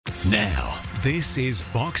Now, this is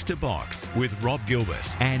Box to Box with Rob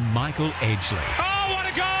Gilbert and Michael Edgley. Oh, what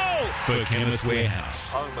a goal! For Chemist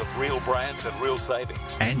Warehouse. Home of real brands and real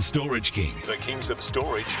savings. And Storage King. The kings of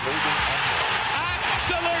storage, moving and more.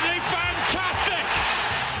 Absolutely fantastic!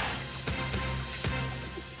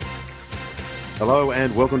 Hello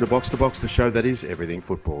and welcome to Box, the show that is everything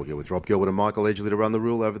football. You're with Rob Gilbert and Michael Edgley to run the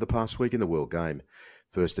rule over the past week in the World Game.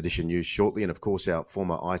 First edition news shortly, and of course our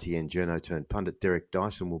former ITN journo turned pundit Derek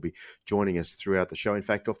Dyson will be joining us throughout the show. In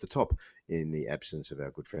fact, off the top, in the absence of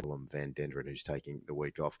our good friend Willem van Denderen, who's taking the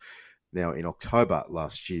week off. Now, in October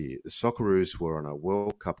last year, the Socceroos were on a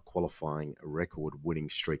World Cup qualifying record winning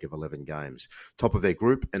streak of 11 games, top of their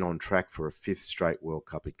group and on track for a fifth straight World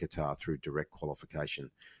Cup in Qatar through direct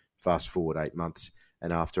qualification. Fast forward 8 months,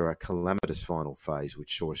 and after a calamitous final phase,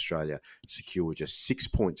 which saw Australia secure just 6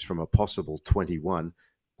 points from a possible 21,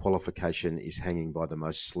 qualification is hanging by the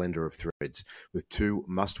most slender of threads, with two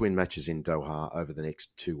must-win matches in Doha over the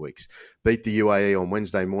next 2 weeks. Beat the UAE on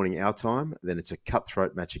Wednesday morning our time, then it's a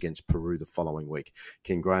cutthroat match against Peru the following week.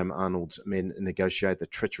 Can Graham Arnold's men negotiate the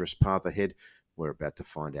treacherous path ahead? We're about to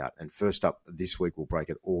find out. And first up this week, we'll break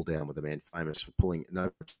it all down with a man famous for pulling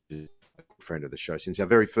no friend of the show since our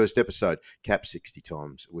very first episode, capped 60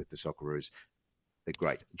 times with the Socceroos, the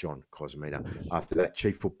great John Kosmina. After that,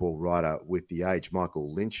 chief football writer with The Age,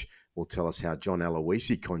 Michael Lynch, will tell us how John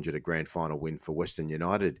Aloisi conjured a grand final win for Western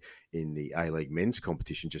United in the A-League men's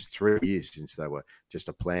competition just 3 years since they were just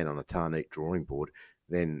a plan on a Tarneek drawing board.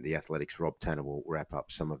 Then the Athletic's Rob Tanner will wrap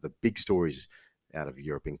up some of the big stories out of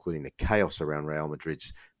Europe, including the chaos around Real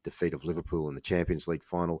Madrid's defeat of Liverpool in the Champions League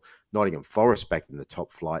final, Nottingham Forest back in the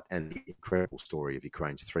top flight, and the incredible story of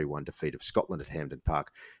Ukraine's 3-1 defeat of Scotland at Hampden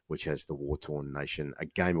Park, which has the war-torn nation a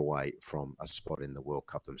game away from a spot in the World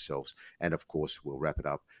Cup themselves. And, of course, we'll wrap it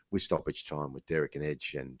up with stoppage time with Derek and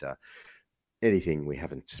Edge and anything we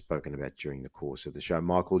haven't spoken about during the course of the show.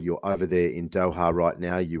 Michael, you're over there in Doha right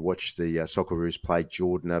now. You watched the Socceroos play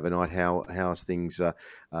Jordan overnight. How's things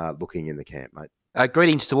looking in the camp, mate?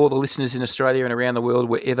 Greetings to all the listeners in Australia and around the world,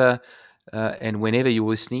 wherever and whenever you're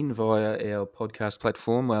listening via our podcast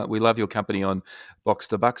platform. We love your company on Box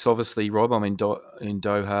to Bucks. Obviously, Rob, I'm in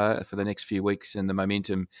Doha for the next few weeks, and the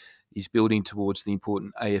momentum is building towards the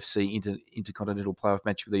important AFC Intercontinental Playoff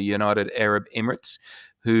match with the United Arab Emirates,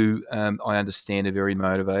 who I understand are very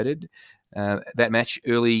motivated. That match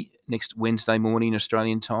early next Wednesday morning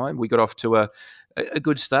Australian time. We got off to a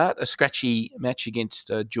good start, a scratchy match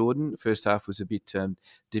against Jordan. First half was a bit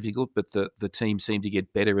difficult, but the team seemed to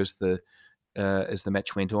get better as the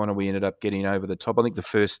match went on, and we ended up getting over the top. I think the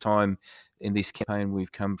first time in this campaign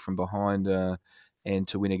we've come from behind and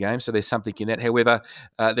to win a game. So there's something in that. However,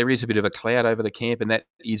 there is a bit of a cloud over the camp, and that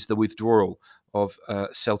is the withdrawal of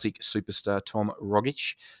Celtic superstar Tom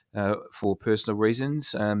Rogic for personal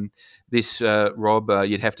reasons. This, Rob,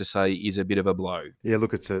 you'd have to say is a bit of a blow. Yeah,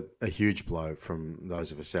 look, it's a huge blow from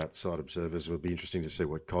those of us outside observers. It would be interesting to see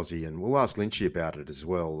what Cozzy, and we'll ask Lynchy about it as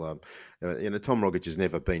well. Tom Rogic has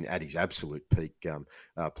never been at his absolute peak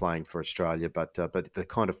playing for Australia, but the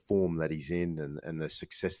kind of form that he's in and the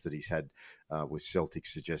success that he's had with Celtic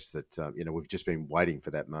suggests that we've just been waiting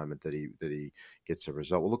for that moment that he gets a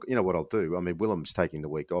result. Well, look, you know what I'll do. I mean, Willem's taking the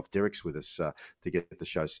week off. Derek's with us to get the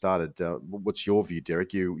show started. What's your view,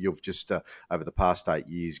 Derek? You've just over the past 8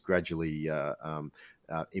 years gradually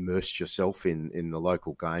immersed yourself in the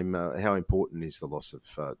local game. How important is the loss of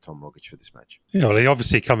Tom Rogic for this match? Yeah, well, he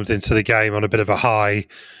obviously comes into the game on a bit of a high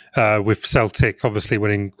with Celtic, obviously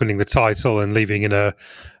winning the title and leaving in a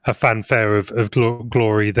fanfare of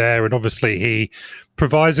glory there. And obviously he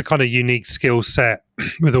provides a kind of unique skill set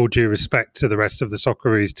with all due respect to the rest of the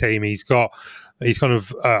Socceroos team. He's kind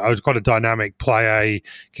of quite a dynamic player. He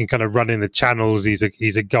can kind of run in the channels. He's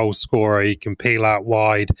a goal scorer. He can peel out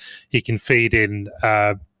wide. He can feed in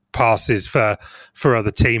passes for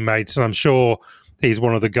other teammates. And I'm sure he's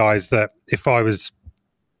one of the guys that if I was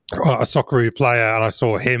a Socceroo player and I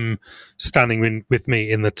saw him standing with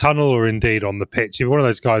me in the tunnel or indeed on the pitch, he's one of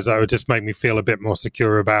those guys that would just make me feel a bit more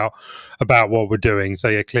secure about what we're doing. So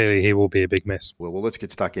yeah, clearly he will be a big miss. Well, let's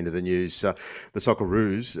get stuck into the news. The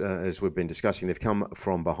Socceroos, as we've been discussing, they've come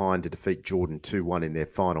from behind to defeat Jordan 2-1 in their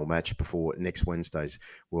final match before next Wednesday's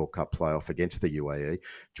World Cup playoff against the UAE.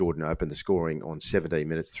 Jordan opened the scoring on 17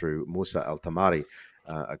 minutes through Musa Al-Tamari.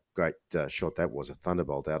 A great shot that was, a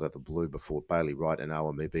thunderbolt out of the blue before Bailey Wright and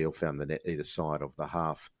Owen Mobile found the net either side of the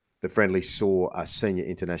half. The friendly saw a senior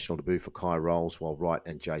international debut for Kai Rolls, while Wright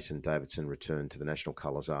and Jason Davidson returned to the national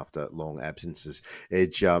colours after long absences.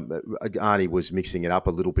 Edge, Arnie was mixing it up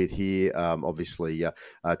a little bit here, obviously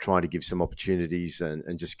trying to give some opportunities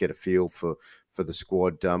and just get a feel for the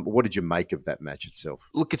squad. What did you make of that match itself?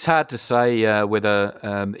 Look, it's hard to say whether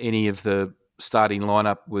any of the starting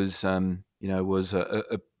lineup was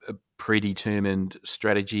a predetermined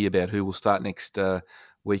strategy about who will start next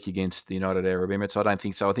week against the United Arab Emirates. I don't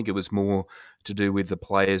think so. I think it was more to do with the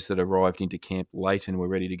players that arrived into camp late and were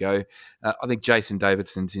ready to go. I think Jason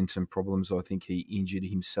Davidson's in some problems. I think he injured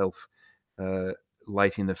himself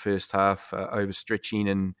late in the first half,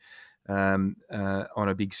 overstretching and on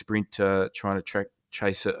a big sprint trying to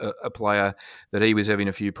chase a player that he was having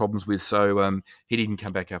a few problems with. So he didn't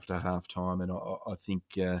come back after half time, and I think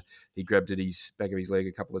he grabbed at his back of his leg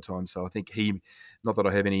a couple of times. So I think not that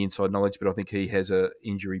I have any inside knowledge, but I think he has a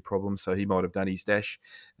injury problem, so he might have done his dash.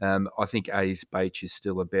 I think Ace Bache is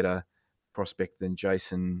still a better prospect than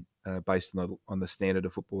Jason based on the standard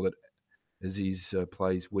of football that Aziz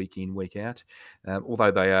plays week in, week out,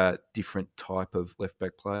 although they are different type of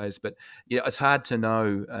left-back players. But yeah, it's hard to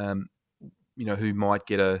know who might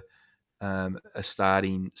get a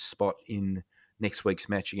starting spot in next week's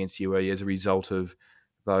match against UAE as a result of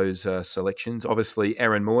those selections. Obviously,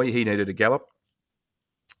 Aaron Moy, he needed a gallop.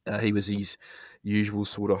 He was his usual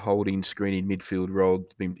sort of holding, screening midfield role,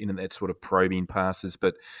 in that sort of probing passes.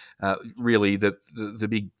 But really,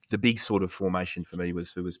 the big sort of formation for me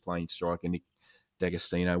was who was playing striker, Nick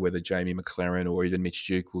D'Agostino. Whether Jamie McLaren or even Mitch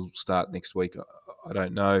Duke will start next week, I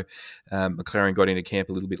don't know. McLaren got into camp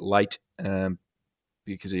a little bit late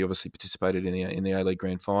because he obviously participated in the A-League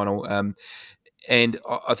Grand Final. And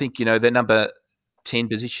I think the number 10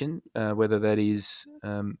 position, whether that is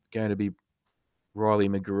going to be Riley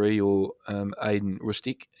McGree or Aiden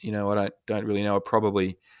Rustic, I don't really know. I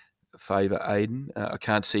probably favour Aiden. I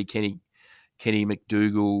can't see Kenny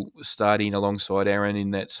McDougall starting alongside Aaron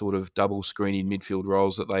in that sort of double screening midfield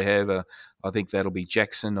roles that they have. I think that'll be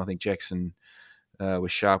Jackson. I think Jackson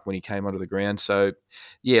was sharp when he came onto the ground. So,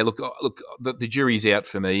 yeah, look, the jury's out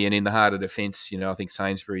for me. And in the heart of defence, I think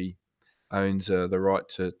Sainsbury owns the right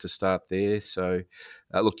to start there. So,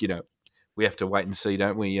 we have to wait and see,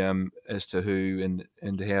 don't we, as to who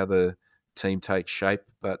and how the team takes shape.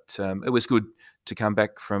 But it was good to come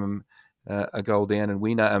back from a goal down and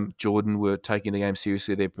win. Jordan were taking the game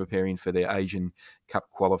seriously. They're preparing for their Asian Cup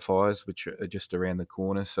qualifiers, which are just around the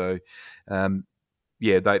corner. So,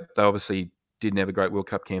 they obviously didn't have a great World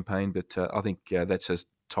Cup campaign, but I think that's a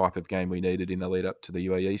type of game we needed in the lead up to the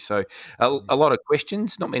UAE. So a lot of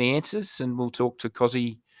questions, not many answers, and we'll talk to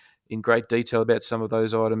Cozzy in great detail about some of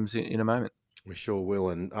those items in a moment. We sure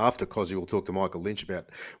will. And after Cozzy, we'll talk to Michael Lynch about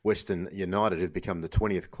Western United, who've become the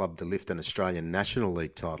 20th club to lift an Australian National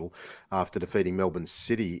League title after defeating Melbourne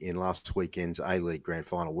City in last weekend's A-League Grand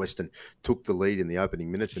Final. Western took the lead in the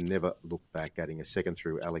opening minutes and never looked back, adding a second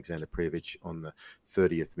through Alexander Prijovic on the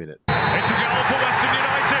 30th minute. It's a goal for Western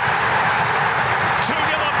United. 2-0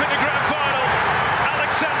 up in the Grand Final.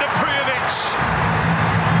 Alexander Prijovic,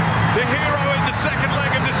 the hero in the second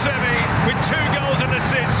leg of the semi, with 2 goals and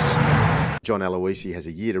assists. John Aloisi has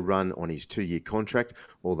a year to run on his 2-year contract,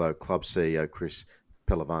 although club CEO Chris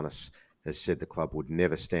Pelavanis has said the club would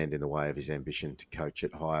never stand in the way of his ambition to coach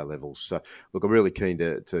at higher levels. So, look, I'm really keen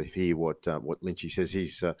to hear what Lynchy says.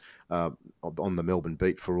 He's on the Melbourne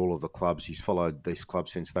beat for all of the clubs. He's followed these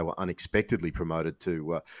clubs since they were unexpectedly promoted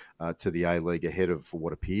to the A-League ahead of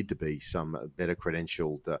what appeared to be some better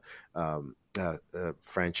credentialed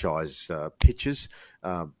franchise pitches,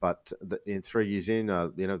 but in 3 years in,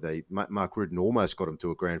 Mark Rudan almost got them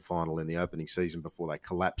to a grand final in the opening season before they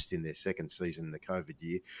collapsed in their second season in the COVID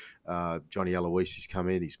year. Johnny Aloisi's come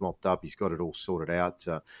in, he's mopped up, he's got it all sorted out.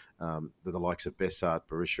 The likes of Bessart,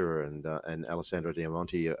 Barisha, and Alessandro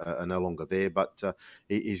Diamonte are no longer there, but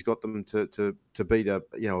he's got them to beat a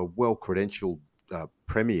well-credentialed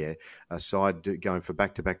Premier side going for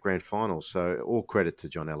back-to-back grand finals. So all credit to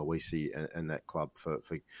John Aloisi and that club for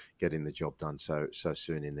getting the job done so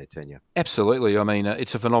soon in their tenure. Absolutely. I mean,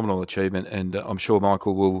 it's a phenomenal achievement, and I'm sure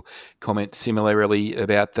Michael will comment similarly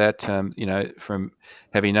about that. From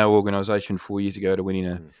having no organisation 4 years ago to winning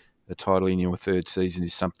a title in your third season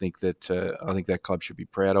is something that I think that club should be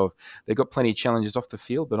proud of. They've got plenty of challenges off the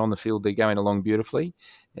field, but on the field they're going along beautifully,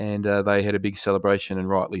 and they had a big celebration, and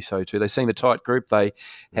rightly so too. They seem a tight group. They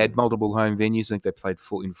had multiple home venues. I think they played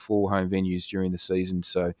in 4 home venues during the season,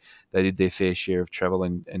 so they did their fair share of travel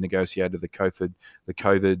and negotiated the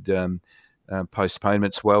COVID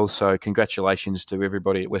postponements well. So congratulations to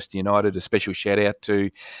everybody at Western United. A special shout out to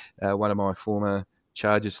one of my former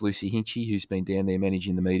charges, Lucy Hinchy, who's been down there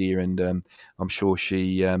managing the media, and I'm sure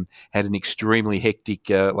she had an extremely hectic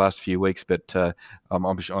last few weeks, but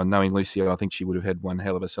I'm sure, knowing Lucy, I think she would have had one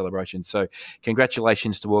hell of a celebration. So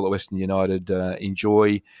congratulations to all at Western United.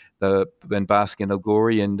 Enjoy and bask in the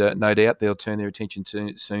glory, and no doubt they'll turn their attention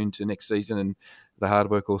soon to next season, and the hard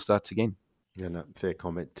work all starts again. Yeah, no, fair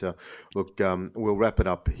comment. Look, we'll wrap it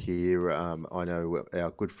up here. I know our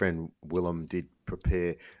good friend Willem did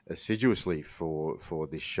prepare assiduously for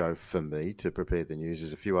this show for me to prepare the news.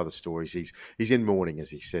 There's a few other stories. He's in mourning, as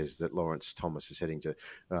he says, that Lawrence Thomas is heading to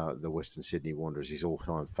the Western Sydney Wanderers, his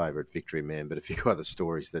all-time favourite victory man. But a few other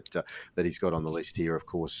stories that he's got on the list here. Of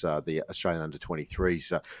course, the Australian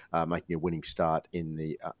under-23s making a winning start in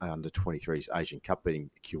the under-23s Asian Cup, beating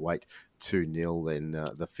Kuwait 2-0. Then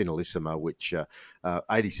the Finalissima, which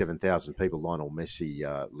 87,000 people, Lionel Messi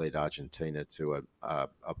led Argentina to a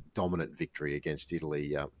dominant victory against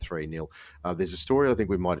Italy 3-0. There's a story I think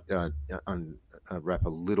we might wrap a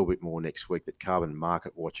little bit more next week, that Carbon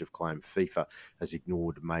Market Watch have claimed FIFA has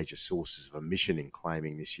ignored major sources of emission in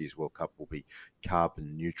claiming this year's World Cup will be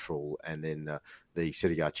carbon neutral. And then the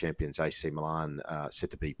Serie A champions AC Milan set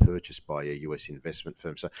to be purchased by a US investment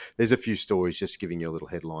firm. So there's a few stories, just giving you a little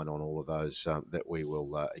headline on all of those that we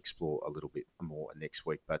will explore a little bit more next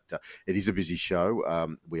week. But it is a busy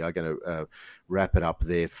show. We are going to wrap it up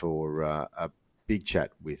there for a big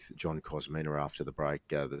chat with John Kosmina after the break,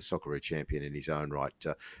 the Socceroo champion in his own right.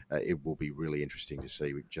 It will be really interesting to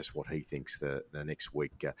see just what he thinks the next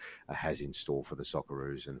week has in store for the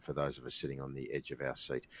Socceroos and for those of us sitting on the edge of our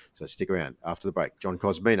seat. So stick around after the break. John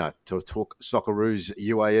Kosmina to talk Socceroos,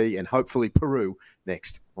 UAE, and hopefully Peru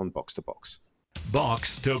next on Box to Box.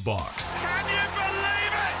 Box to Box. Can you believe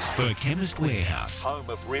it? For Chemist Warehouse Home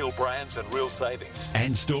of real brands and real savings.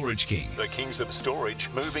 and Storage King. The kings of storage,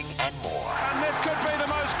 moving and more. And this could be the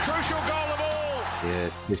most crucial goal of all.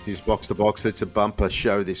 Yeah, this is Box to Box. It's a bumper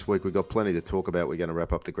show this week. We've got plenty to talk about. We're going to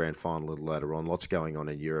wrap up the grand final a little later on. Lots going on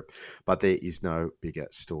in Europe. But there is no bigger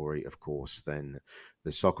story, of course, than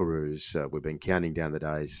the Socceroos. We've been counting down the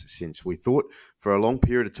days since we thought for a long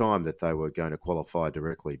period of time that they were going to qualify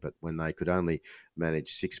directly. But when they could only manage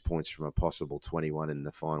 6 points from a possible 21 in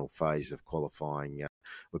the final phase of qualifying,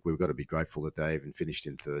 look, we've got to be grateful that they even finished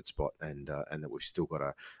in third spot, and that we've still got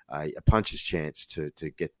a puncher's chance to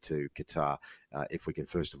get to Qatar if we can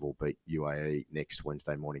first of all beat UAE next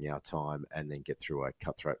Wednesday morning our time, and then get through a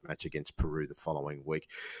cutthroat match against Peru the following week.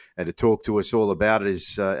 And to talk to us all about it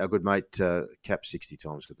is our good mate, Cap 60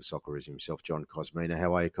 times with the Socceroos himself, John Kosmina.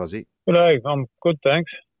 How are you, Cosy? Good day. I'm good,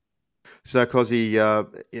 thanks. So, Cosy,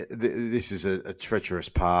 this is a treacherous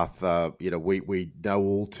path. We know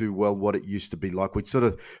all too well what it used to be like. We'd sort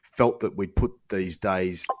of felt that we'd put these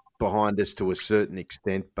days behind us to a certain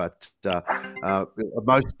extent, but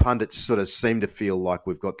most pundits sort of seem to feel like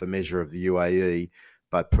we've got the measure of the UAE,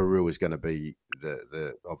 but Peru is going to be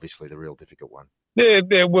obviously the real difficult one. Yeah,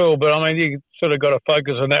 there will, but I mean, you sort of got to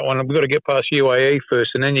focus on that one. We've got to get past UAE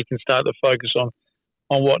first, and then you can start to focus on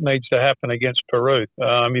what needs to happen against Peru.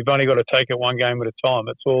 You've only got to take it one game at a time.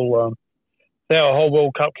 It's all how a whole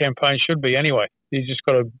World Cup campaign should be anyway. You just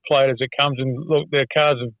got to play it as it comes. And look, their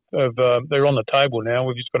cards they're on the table now.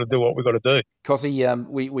 We've just got to do what we've got to do. Cosy,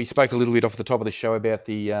 we spoke a little bit off the top of the show about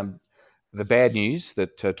the bad news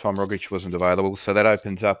that Tom Rogic wasn't available. So that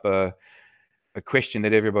opens up a question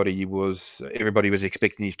that everybody was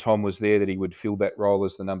expecting, if Tom was there, that he would fill that role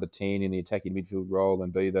as the number 10 in the attacking midfield role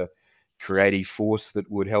and be the creative force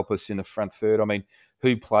that would help us in the front third. I mean,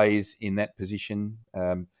 who plays in that position?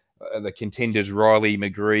 The contenders, Riley,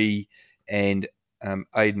 McGree, and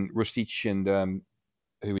Aiden Rustic, and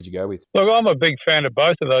who would you go with? Look, I'm a big fan of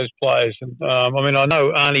both of those players. And, I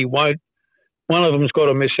know Arnie won't. One of them's got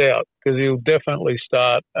to miss out because he'll definitely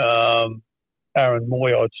start Aaron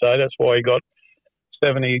Moy, I'd say. That's why he got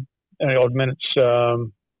 70-odd minutes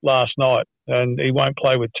last night. And he won't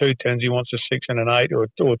play with 2 10s. He wants a 6 and an 8 or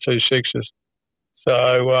 2 6s.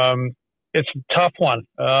 So it's a tough one.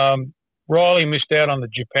 Riley missed out on the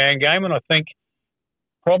Japan game, and I think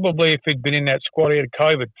probably if he'd been in that squad, he had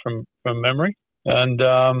COVID from memory. And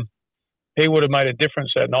he would have made a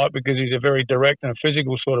difference that night because he's a very direct and a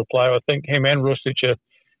physical sort of player. I think him and Rustic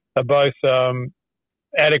are both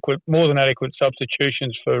more than adequate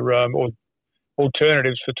substitutions for or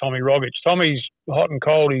alternatives for Tommy Rogic. Tommy's hot and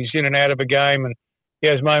cold. He's in and out of a game, and he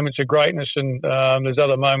has moments of greatness, and there's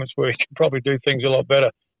other moments where he can probably do things a lot better.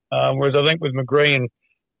 Whereas I think with McGree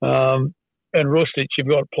and Rustic, you've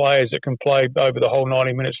got players that can play over the whole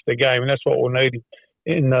 90 minutes of the game, and that's what we'll need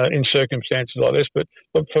in circumstances like this.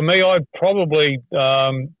 But for me, I'd probably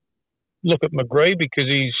look at McGree because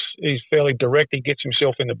he's fairly direct. He gets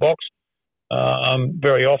himself in the box.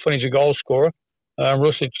 very often. He's a goal scorer.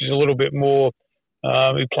 Rusic is a little bit more,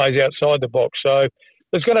 he plays outside the box. So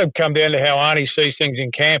it's going to come down to how Arnie sees things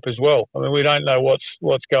in camp as well. I mean, we don't know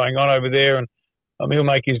what's going on over there, and he'll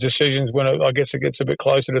make his decisions when I guess it gets a bit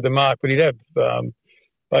closer to the mark. But he'd have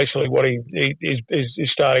basically what his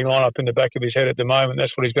starting lineup in the back of his head at the moment.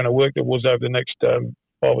 That's what he's going to work towards over the next 5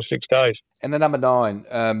 or 6 days. And the number 9,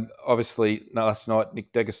 obviously last night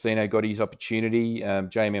Nick D'Agostino got his opportunity.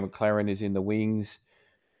 Jamie McLaren is in the wings.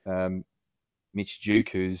 Mitch Duke,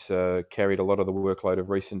 who's carried a lot of the workload of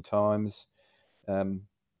recent times.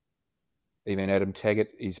 Even Adam Taggart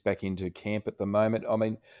is back into camp at the moment. I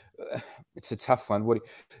mean, it's a tough one.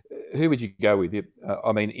 Who would you go with?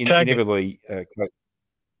 Inevitably,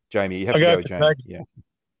 Jamie. You have to go with Jamie. Yeah.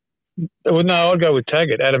 Well, no, I'd go with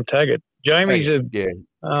Taggart, Adam Taggart. Jamie's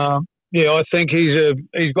I think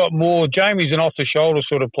he's got more. Jamie's an off the shoulder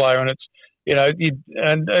sort of player, and it's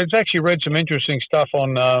and I've actually read some interesting stuff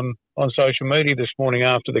on social media this morning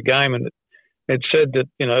after the game, and it said that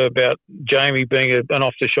about Jamie being an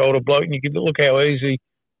off the shoulder bloke, and you can look how easy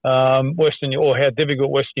how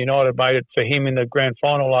difficult Western United made it for him in the grand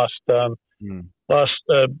final last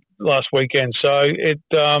weekend. So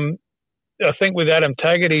I think with Adam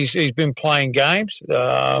Taggart, he's been playing games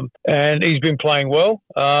and he's been playing well,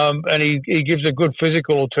 and he gives a good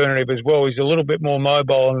physical alternative as well. He's a little bit more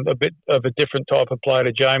mobile and a bit of a different type of player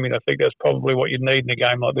to Jamie, and I think that's probably what you need in a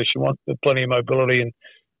game like this. You want plenty of mobility and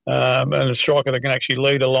a striker that can actually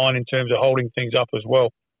lead a line in terms of holding things up as well,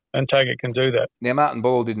 and Taggart can do that. Now, Martin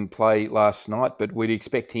Boyle didn't play last night, but we'd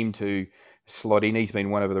expect him to slot in. He's been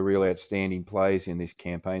one of the real outstanding players in this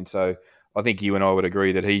campaign, so I think you and I would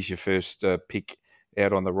agree that he's your first pick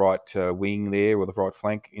out on the right wing there, or the right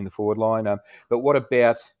flank in the forward line. But what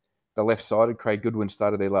about the left-sided? Craig Goodwin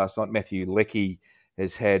started there last night. Matthew Leckie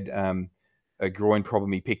has had a groin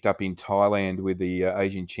problem he picked up in Thailand with the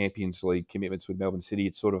Asian Champions League commitments with Melbourne City.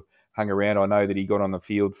 It sort of hung around. I know that he got on the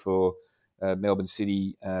field for Melbourne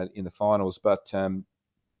City in the finals, but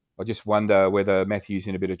I just wonder whether Matthew's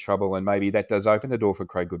in a bit of trouble, and maybe that does open the door for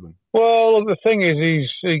Craig Goodwin. Well, the thing is,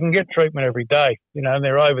 he can get treatment every day, and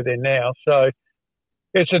they're over there now. So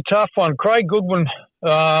it's a tough one. Craig Goodwin,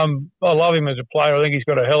 I love him as a player. I think he's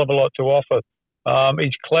got a hell of a lot to offer.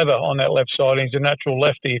 He's clever on that left side. He's a natural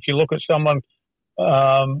lefty. If you look at someone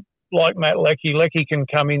like Matt Leckie can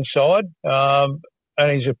come inside,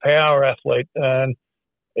 and he's a power athlete, and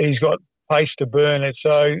he's got pace to burn it.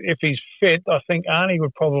 So if he's fit, I think Arnie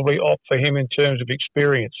would probably opt for him in terms of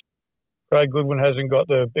experience. Craig Goodwin hasn't got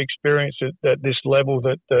the experience at this level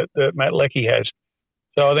that Matt Leckie has.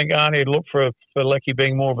 So I think Arnie would look for Leckie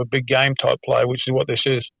being more of a big game type player, which is what this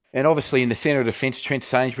is. And obviously in the centre of defence, Trent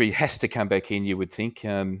Sainsbury has to come back in, you would think.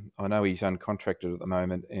 I know he's uncontracted at the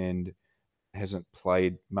moment and hasn't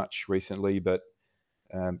played much recently, but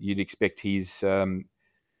you'd expect his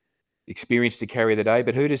experience to carry the day.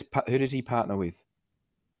 But who does he partner with?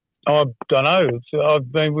 I don't know.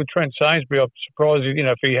 I've been with Trent Sainsbury. I'm surprised,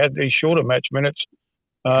 if he had these shorter match minutes.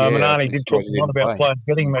 And Arnie did talk a lot about players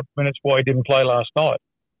getting match minutes, why he didn't play last night.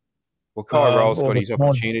 Well, Kai Rolls got his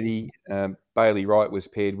opportunity. Bailey Wright was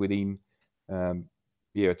paired with him.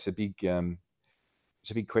 It's a big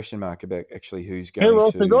question mark about actually who's going to. Who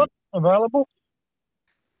else we got available?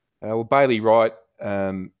 Well, Bailey Wright.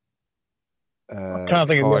 I can't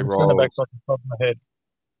think of the back off the top of my head.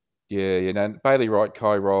 Yeah. Bailey Wright,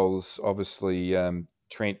 Kai Rolls, obviously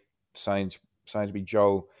Trent Sainsbury,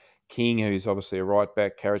 Joel King, who's obviously a right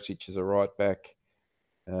back. Karacic is a right back.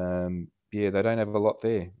 They don't have a lot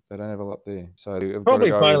there. So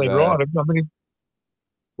probably Bailey Wright.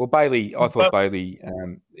 Well, Bailey, I thought Bailey.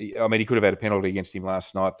 He could have had a penalty against him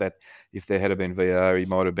last night. That if there had been VAR, he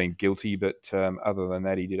might have been guilty. But other than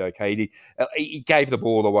that, he did okay. He gave the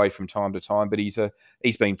ball away from time to time, but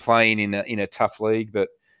he's been playing in a tough league. But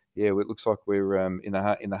it looks like we're in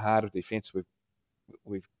the heart of defence. We're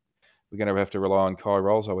going to have to rely on Kai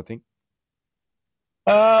Rolls, I would think.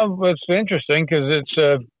 Well, it's interesting because it's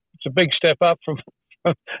a big step up from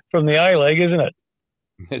the A-League, isn't it?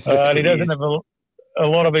 He doesn't have a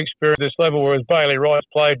lot of experience at this level, whereas Bailey Wright's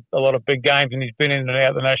played a lot of big games and he's been in and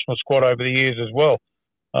out of the national squad over the years as well.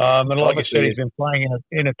 And like I said, he's been playing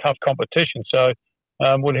in a tough competition. So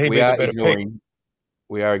would he be the better pick?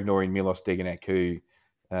 We are ignoring Milos Degenak, who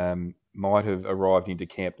might have arrived into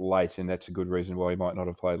camp late, and that's a good reason why he might not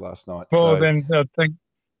have played last night. Well, then I think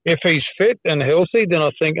if he's fit and healthy, then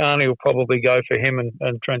I think Arnie will probably go for him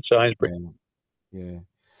and Trent Sainsbury. Yeah.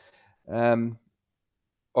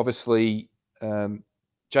 Obviously,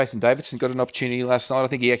 Jason Davidson got an opportunity last night. I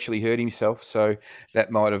think he actually hurt himself, so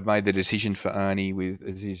that might have made the decision for Arnie with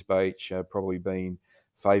Aziz Beich probably being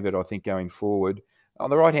favourite, I think, going forward. On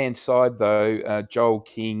the right-hand side, though, Joel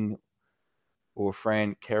King or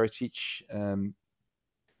Fran Karacic.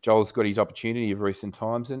 Joel's got his opportunity of recent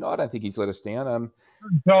times, and I don't think he's let us down.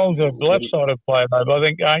 Joel's a left-sided player, though, but I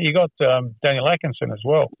think you got Daniel Atkinson as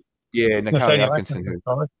well. Yeah, Nicola Atkinson.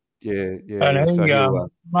 Yeah. And he, so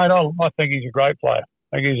mate, I think he's a great player.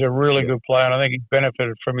 I think he's a really good player, and I think he's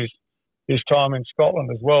benefited from his time in Scotland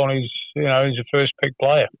as well. And he's a first-pick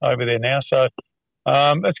player over there now. So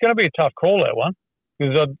it's going to be a tough call, that one,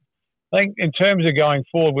 because I think in terms of going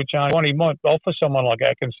forward, which he might offer someone like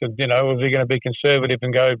Atkinson, or is he going to be conservative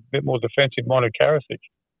and go a bit more defensive-minded Karacic?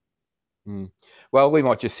 Well, we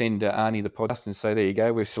might just send Arnie the podcast and say, there you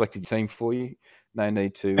go, we've selected a team for you. No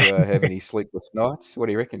need to have any sleepless nights. What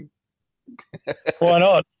do you reckon? Why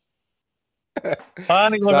not?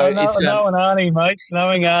 Arnie, knowing Arnie, mate,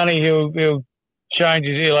 knowing Arnie, he'll change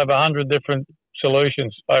he'll have 100 different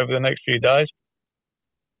solutions over the next few days.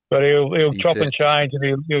 But he'll chop and change,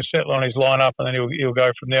 and he'll settle on his lineup, and then he'll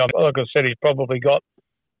go from there. Like I said, he's probably got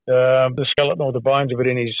the skeleton or the bones of it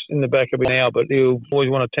in the back of it now, but he'll always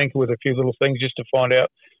want to tinker with a few little things just to find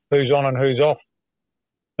out who's on and who's off.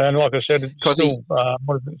 And like I said, it's still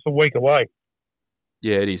it's a week away.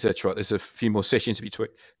 Yeah, it is. That's right. There's a few more sessions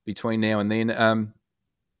between now and then.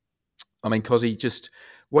 Cozzy, just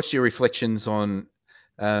what's your reflections on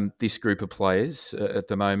this group of players at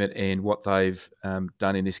the moment and what they've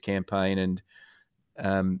done in this campaign,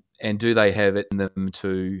 and do they have it in them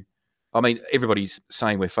to? Everybody's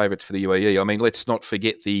saying we're favourites for the UAE. Let's not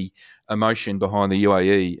forget the emotion behind the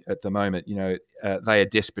UAE at the moment. They are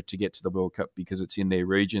desperate to get to the World Cup because it's in their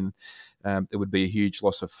region. It would be a huge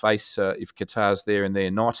loss of face if Qatar's there and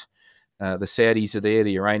they're not. The Saudis are there,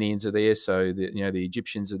 the Iranians are there, so the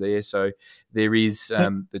Egyptians are there. So there is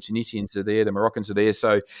the Tunisians are there, the Moroccans are there.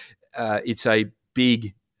 So it's a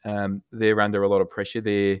big. They're under a lot of pressure.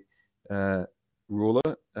 Their ruler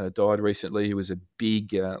died recently, who was a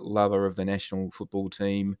big lover of the national football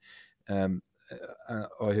team. I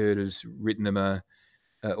heard has written them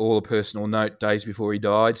all a personal note days before he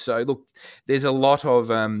died. So look, there's a lot of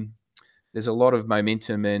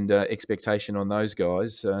momentum and expectation on those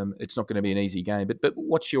guys. It's not going to be an easy game. But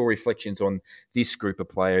what's your reflections on this group of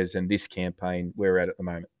players and this campaign we're at the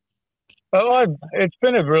moment? Well, it's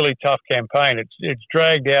been a really tough campaign. It's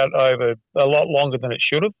dragged out over a lot longer than it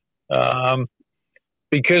should have.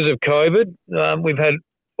 Because of COVID, we've had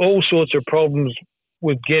all sorts of problems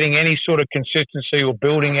with getting any sort of consistency or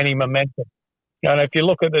building any momentum. And if you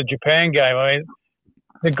look at the Japan game,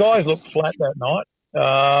 the guys looked flat that night,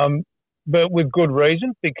 but with good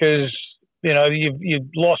reason, because you've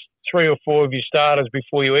lost 3 or 4 of your starters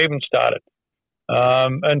before you even started,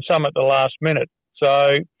 and some at the last minute.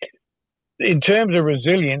 So, in terms of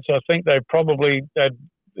resilience, I think they probably had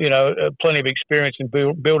plenty of experience in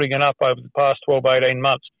building it up over the past 12, 18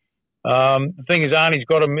 months. The thing is, Arnie's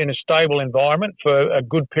got them in a stable environment for a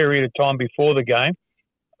good period of time before the game.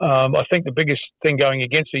 I think the biggest thing going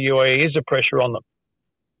against the UAE is the pressure on them.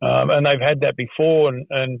 And they've had that before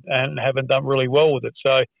and haven't done really well with it.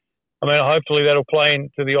 So, hopefully that'll play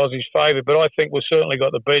into the Aussies' favour. But I think we've certainly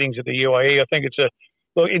got the beatings of the UAE. I think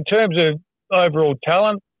in terms of overall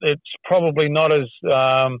talent, it's probably not as...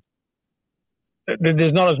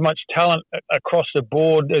 there's not as much talent across the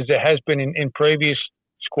board as there has been in previous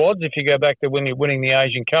squads. If you go back to when you're winning the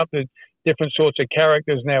Asian Cup, there's different sorts of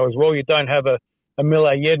characters now as well. You don't have a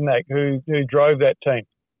Mila Jednak who drove that team.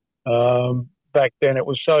 Back then, it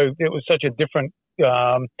was such a different,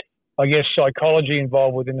 psychology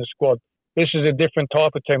involved within the squad. This is a different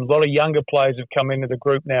type of team. A lot of younger players have come into the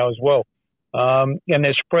group now as well, and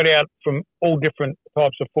they're spread out from all different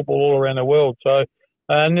types of football all around the world. So.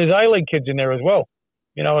 And there's A-League kids in there as well.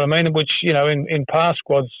 You know what I mean? Which, in past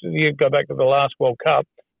squads, you go back to the last World Cup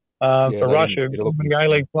for Russia, many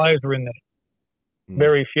A-League players were in there.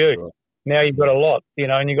 Very few. Right. Now you've got a lot,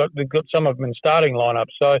 and you've got some of them in starting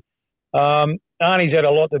lineups. So Arnie's had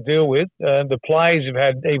a lot to deal with. The players have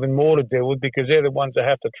had even more to deal with because they're the ones that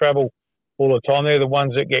have to travel all the time. They're the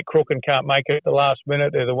ones that get crook and can't make it at the last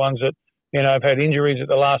minute. They're the ones that, have had injuries at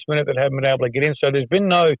the last minute that haven't been able to get in. So there's been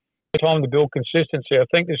no time to build consistency. I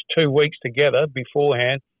think there's 2 weeks together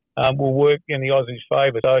beforehand will work in the Aussies'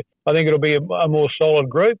 favour. So I think it'll be a more solid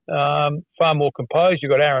group, far more composed.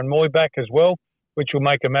 You've got Aaron Mooy back as well, which will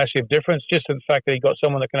make a massive difference, just to the fact that you've got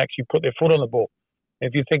someone that can actually put their foot on the ball.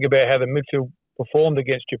 If you think about how the midfield performed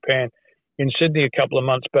against Japan in Sydney a couple of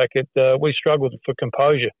months back, we struggled for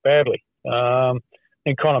composure badly.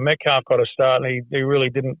 And Connor Metcalf got a start, and he really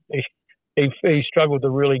didn't. He struggled to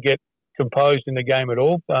really get composed in the game at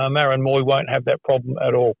all. Aaron Mooy won't have that problem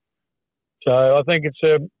at all. So I think it's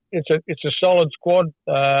it's a solid squad,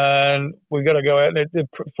 and we've got to go out. The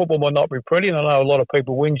football might not be pretty, and I know a lot of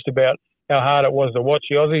people whinged about how hard it was to watch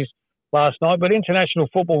the Aussies last night. But international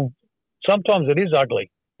football, sometimes it is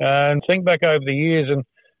ugly. And think back over the years, and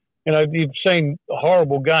you've seen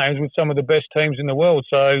horrible games with some of the best teams in the world.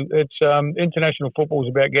 So it's international football is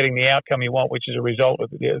about getting the outcome you want, which is a result of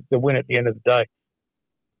the win at the end of the day.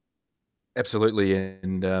 Absolutely,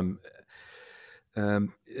 and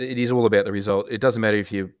it is all about the result. It doesn't matter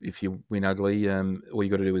if you win ugly. All you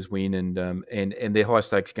got to do is win, and they're high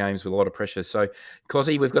stakes games with a lot of pressure. So,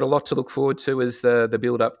 Cozzy, we've got a lot to look forward to as the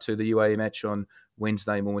build up to the UAE match on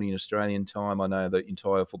Wednesday morning Australian time. I know the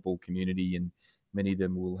entire football community and many of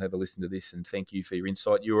them will have a listen to this, and thank you for your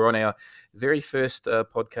insight. You were on our very first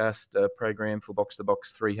podcast program for Box to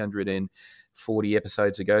Box 340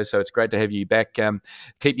 episodes ago, so it's great to have you back.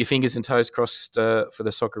 Keep your fingers and toes crossed for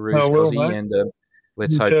the Socceroos, Cozzy, and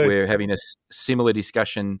let's hope we're having a similar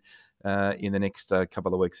discussion in the next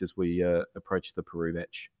couple of weeks as we approach the Peru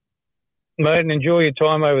match. Mate, and enjoy your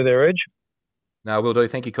time over there, Edge. No, we'll do.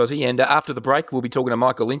 Thank you, Cozzy. And after the break, we'll be talking to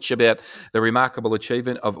Michael Lynch about the remarkable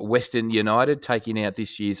achievement of Western United taking out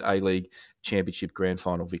this year's A-League Championship Grand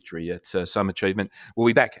Final victory. It's some achievement. We'll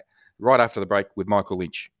be back right after the break with Michael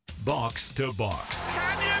Lynch. Box to Box.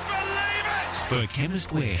 Can you believe it? For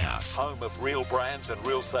Chemist Warehouse. Home of real brands and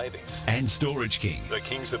real savings. And Storage King. The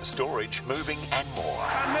kings of storage, moving and more.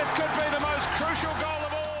 And this could be the most crucial goal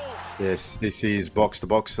of all. Yes, this is Box to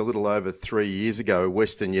Box. A little over 3 years ago,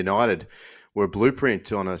 Western United were a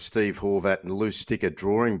blueprint on a Steve Horvat and Lou Sticker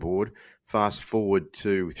drawing board. Fast forward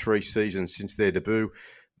to 3 seasons since their debut,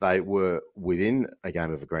 they were within a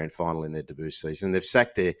game of a grand final in their debut season. They've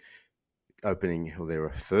sacked their their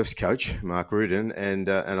first coach, Mark Rudin, and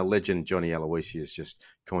a legend, Johnny Aloisi, has just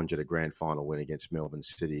conjured a grand final win against Melbourne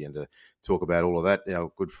City. And to talk about all of that,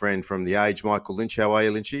 our good friend from The Age, Michael Lynch. How are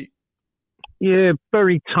you, Lynchy? Yeah,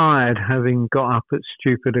 very tired, having got up at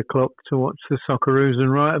stupid o'clock to watch the Socceroos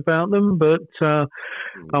and write about them, but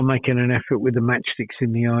I'm making an effort with the matchsticks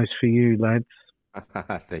in the eyes for you, lads.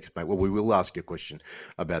 Thanks, mate. Well, we will ask you a question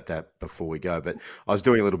about that before we go. But I was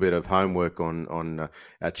doing a little bit of homework on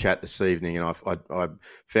our chat this evening, and I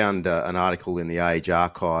found an article in the Age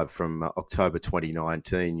archive from October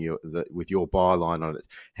 2019 with your byline on it,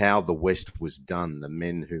 "How the West Was Done: The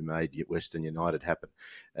Men Who Made Western United Happen."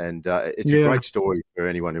 And it's a great story for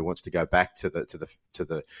anyone who wants to go back to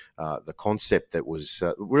the concept that was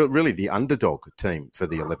really the underdog team for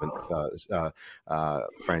the 11th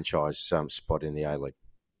franchise spot in the A-League.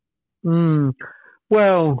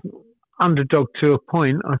 Well, underdog to a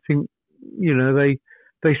point. I think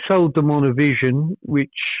they sold them on a vision, which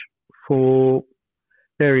for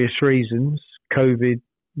various reasons, COVID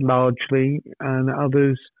largely and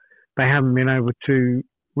others, they haven't been able to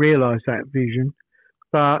realise that vision.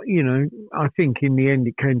 But, I think in the end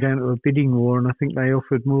it came down to a bidding war, and I think they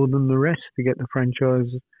offered more than the rest to get the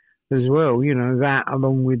franchise as well. That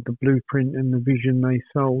along with the blueprint and the vision they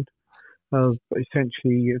sold of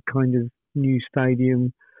essentially a kind of new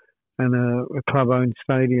stadium and a club-owned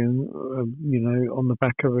stadium, on the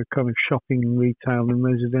back of a kind of shopping, retail and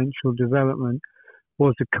residential development,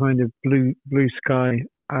 was a kind of blue sky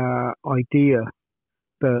idea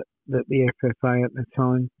that the FFA at the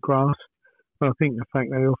time grasped. But I think the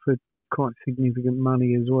fact they offered quite significant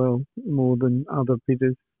money as well, more than other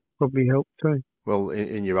bidders, probably helped too. Well,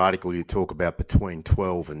 in your article, you talk about between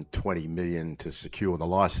 12 and 20 million to secure the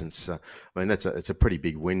license. It's a pretty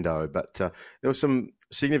big window, but there was some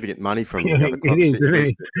significant money from the other clubs. It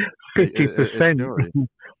is 50%.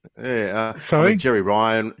 Yeah, Sorry? Jerry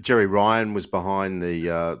Ryan was behind the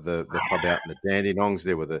club out in the Dandenongs.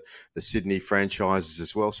 There were the Sydney franchises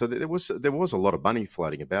as well. So there was a lot of money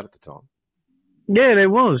floating about at the time. Yeah, there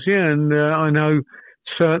was. Yeah, and I know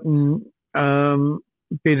certain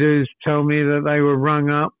bidders tell me that they were rung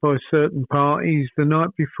up by certain parties the night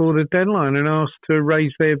before the deadline and asked to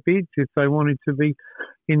raise their bids if they wanted to be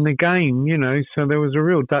in the game. So there was a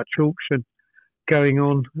real Dutch auction going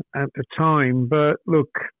on at the time. But look,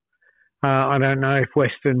 I don't know if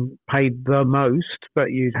Western paid the most,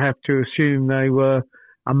 but you'd have to assume they were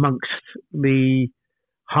amongst the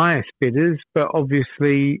highest bidders. But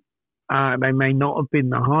obviously, they may not have been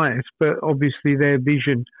the highest, but obviously their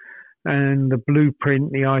vision and the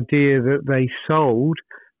blueprint, the idea that they sold,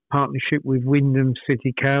 partnership with Wyndham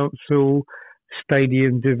City Council,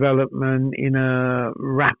 stadium development in a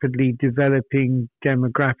rapidly developing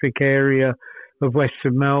demographic area of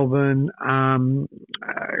Western Melbourne,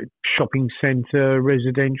 shopping centre,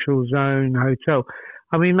 residential zone, hotel.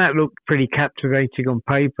 I mean, that looked pretty captivating on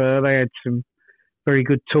paper. They had some very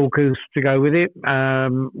good talkers to go with it.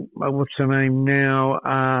 What's her name now?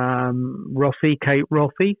 Kate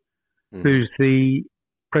Roffey, who's the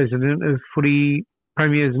president of Footy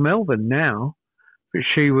Premiers Melbourne now. But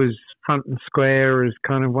she was front and square as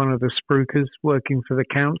kind of one of the spruikers working for the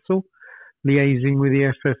council, liaising with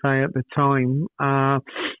the FFA at the time.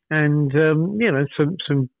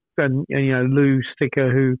 Lou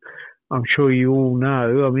Sticker, who I'm sure you all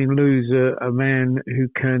know. I mean, Lou's a man who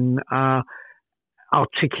can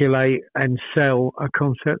articulate and sell a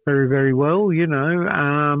concept very, very well,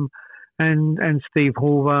 and Steve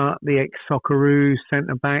Horvath, the ex-Socceroo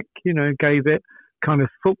centre-back, gave it kind of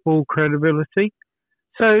football credibility.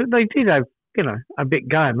 So they did have, a big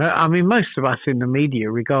game. I mean, most of us in the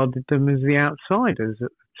media regarded them as the outsiders at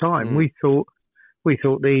the time. We thought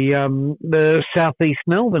the Southeast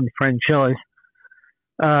Melbourne franchise,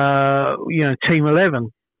 Team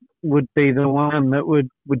 11, would be the one that would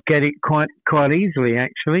get it quite easily,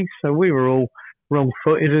 actually. So we were all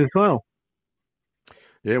wrong-footed as well.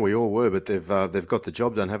 Yeah, we all were, but they've got the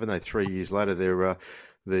job done, haven't they? 3 years later, they're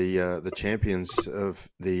the champions of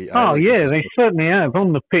the. Oh yeah, they certainly have.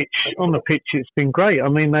 On the pitch, it's been great. I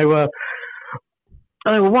mean, they were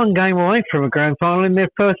one game away from a grand final in their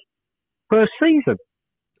first season.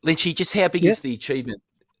 Lynchy, just how big is the achievement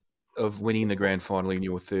of winning the grand final in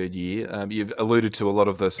your third year? You've alluded to a lot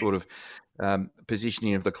of the sort of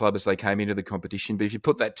positioning of the club as they came into the competition, but if you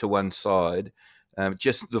put that to one side,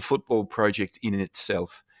 just the football project in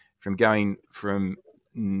itself, from going from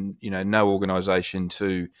no organisation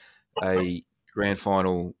to a grand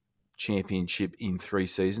final championship in 3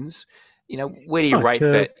 seasons, where do you rate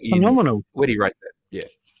that? Phenomenal. Where do you rate that? Yeah.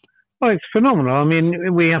 Well, it's phenomenal. I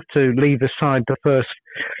mean, we have to leave aside the first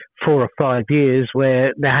 4 or 5 years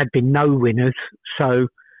where there had been no winners. So,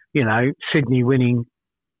 Sydney winning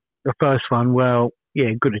the first one, well,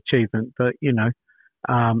 yeah, good achievement. But,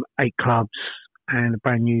 8 clubs and a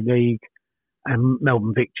brand new league, and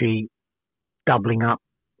Melbourne Victory doubling up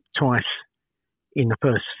twice in the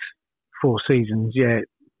first 4 seasons. Yeah,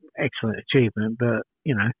 excellent achievement. But,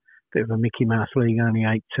 bit of a Mickey Mouse league, only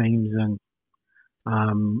 8 teams and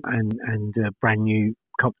a brand new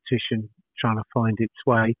competition trying to find its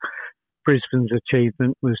way. Brisbane's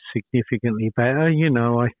achievement was significantly better,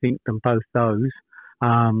 I think, than both those.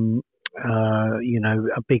 A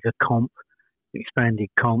bigger comp, expanded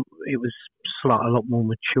comp. It was a lot more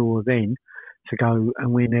mature then to go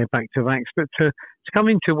and win their back-to-backs. But to come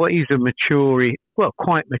into what is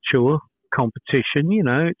quite mature competition,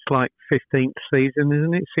 it's like 15th season,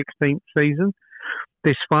 isn't it? 16th season.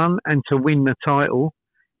 This one, and to win the title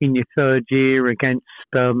in your third year against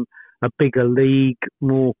a bigger league,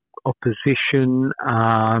 more opposition.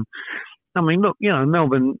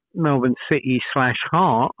 Melbourne City /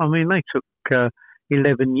 Heart. I mean, they took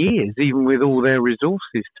 11 years, even with all their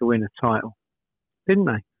resources, to win a title, didn't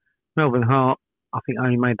they? Melbourne Heart, I think,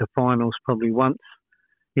 only made the finals probably once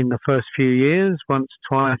in the first few years, once,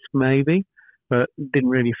 twice maybe, but didn't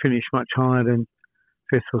really finish much higher than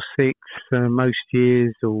 5th or 6th most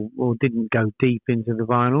years, or didn't go deep into the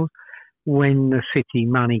finals. When the City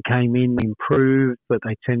money came in, they improved, but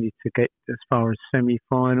they tended to get as far as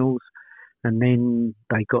semi-finals, and then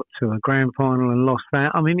they got to a grand final and lost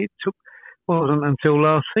that. I mean, wasn't until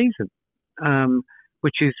last season,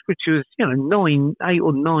 which was 8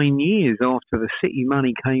 or 9 years after the City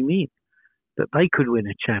money came in, that they could win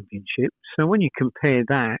a championship. So when you compare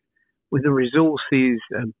that with the resources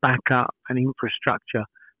and backup and infrastructure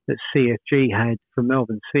that CFG had for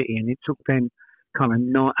Melbourne City, and it took them kind of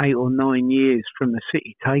 8 or 9 years from the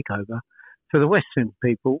City takeover for the Western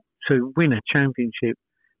people to win a championship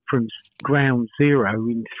from ground zero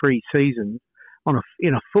in 3 seasons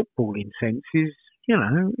in a footballing sense is,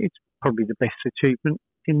 it's probably the best achievement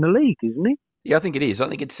in the league, isn't it? Yeah, I think it is. I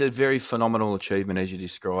think it's a very phenomenal achievement, as you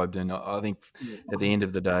described, and I think at the end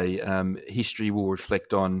of the day, history will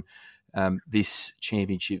reflect on this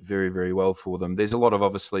championship very, very well for them. There's a lot of,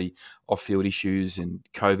 obviously, off-field issues, and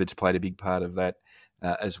COVID's played a big part of that,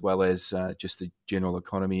 as well as just the general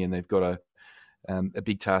economy, and they've got a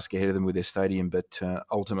big task ahead of them with their stadium, but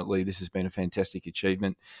ultimately this has been a fantastic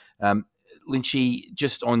achievement. Lynchy,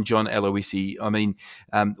 just on John Aloisi, I mean,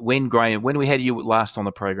 when we had you last on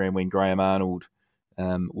the program, when Graham Arnold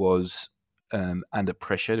was under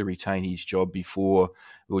pressure to retain his job before,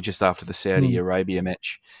 or just after the Saudi Arabia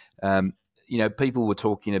match, people were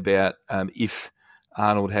talking about if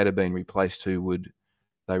Arnold had been replaced, who would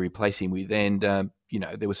they replace him with? And there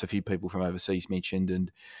was a few people from overseas mentioned,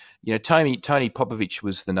 and Tony Popovic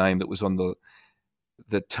was the name that was on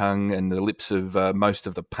the tongue and the lips of most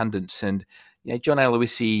of the pundits. And John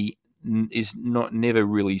Aloisi is never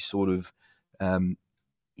really sort of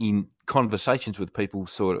in conversations with people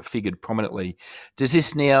sort of figured prominently. Does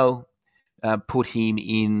this now put him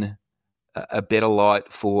in a better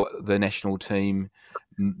light for the national team,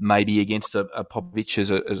 maybe against a Popovic as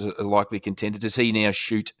a likely contender? Does he now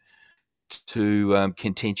shoot to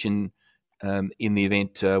contention in the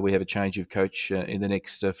event we have a change of coach in the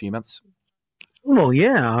next few months? Well,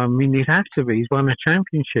 yeah. I mean, he'd have to be. He's won a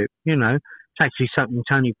championship. It's actually something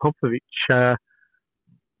Tony Popovic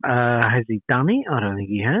has he done it? I don't think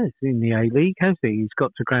he has in the A-League, has he? He's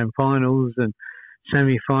got to grand finals and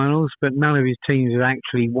semi-finals, but none of his teams have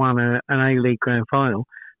actually won an A-League grand final.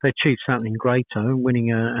 They achieved something greater,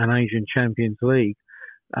 winning an Asian Champions League.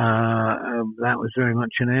 That was very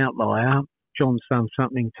much an outlier. John's done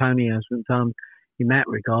something Tony hasn't done in that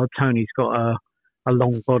regard. Tony's got a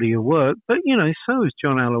long body of work, but so has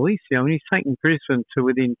John Aloisi. I mean, he's taken Brisbane to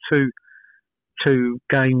within two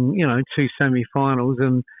semi-finals,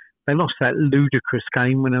 and they lost that ludicrous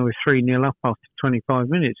game when they were 3-0 up after 25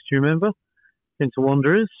 minutes. Do you remember? Into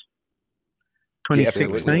Wanderers,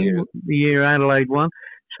 2016, the year Adelaide won.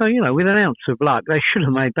 So, with an ounce of luck, they should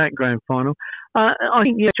have made that grand final. I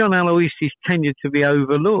think, John Aloisi's tended to be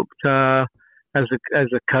overlooked as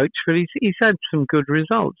a coach, but he's had some good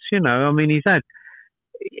results. I mean, he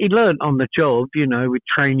learnt on the job, with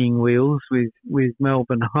training wheels with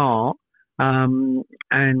Melbourne Heart, and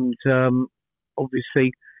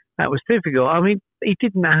obviously that was difficult. I mean, he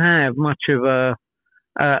didn't have much of a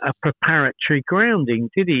preparatory grounding,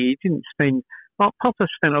 did he? He didn't spend. Well, Popper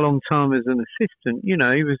spent a long time as an assistant. He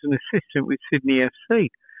was an assistant with Sydney FC.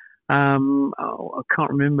 I can't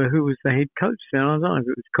remember who was the head coach then. I don't know if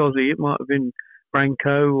it was Cozzy. It might have been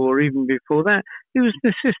Branco, or even before that. He was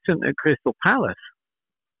an assistant at Crystal Palace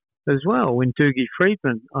as well when Dougie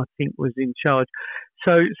Friedman, I think, was in charge.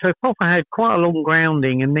 So Popper had quite a long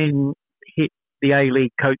grounding, and then hit the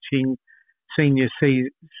A-League coaching senior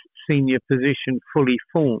position fully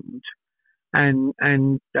formed, and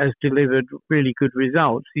has delivered really good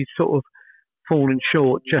results. He's sort of fallen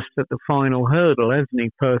short just at the final hurdle, hasn't he?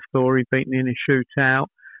 Perth Glory beaten in a shootout,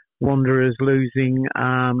 Wanderers losing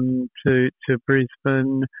to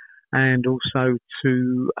Brisbane, and also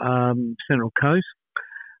to Central Coast.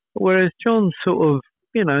 Whereas John sort of,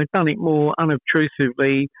 done it more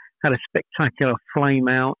unobtrusively, had a spectacular flame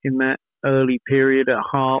out in that early period at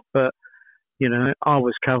Heart, but I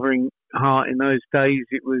was covering Heart in those days.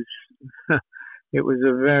 It was a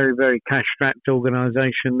very, very cash-strapped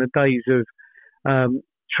organisation. The days of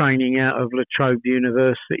training out of La Trobe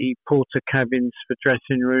University, porter cabins for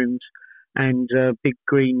dressing rooms, and big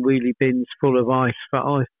green wheelie bins full of ice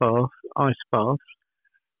for ice baths,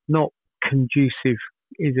 not conducive,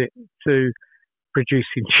 is it, to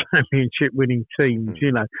producing championship-winning teams?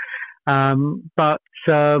 But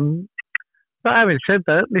having said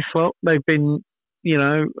that, this lot, they've been,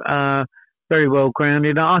 very well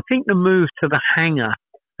grounded. I think the move to the hangar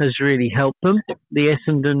has really helped them, the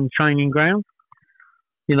Essendon training ground,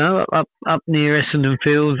 up near Essendon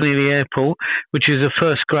Fields, near the airport, which is a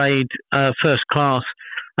first-class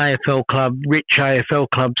AFL club, rich AFL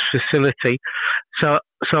club's facility. So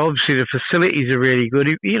obviously the facilities are really good,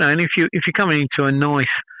 and if you're coming into a nice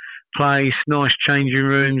place, nice changing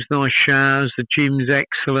rooms, nice showers, the gym's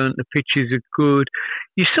excellent, the pitches are good,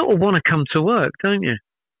 you sort of want to come to work, don't you,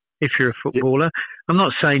 if you're a footballer? Yep. I'm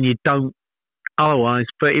not saying you don't otherwise,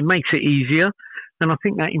 but it makes it easier, and I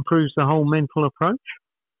think that improves the whole mental approach.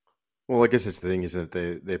 Well, I guess that's the thing, is that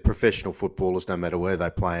they're professional footballers no matter where they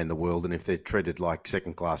play in the world, and if they're treated like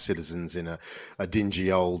second-class citizens in a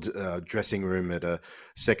dingy old dressing room at a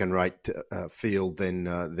second-rate field, then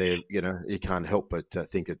you can't help but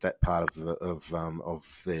think that part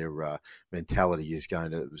of their mentality is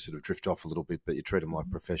going to sort of drift off a little bit. But you treat them like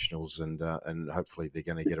professionals, and hopefully they're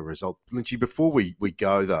going to get a result. Lynchy, before we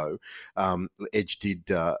go though, Edge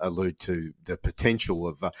did allude to the potential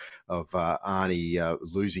of Arnie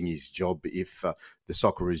losing his job if the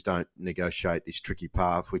Socceroos don't negotiate this tricky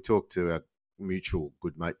path. We talked to our mutual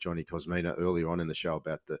good mate Johnny Cosmina earlier on in the show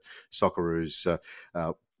about the Socceroos.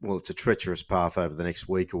 Well, it's a treacherous path over the next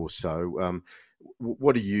week or so.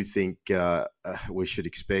 What do you think we should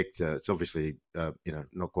expect? It's obviously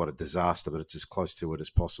not quite a disaster, but it's as close to it as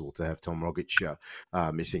possible to have Tom Rogic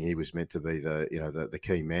missing. He was meant to be the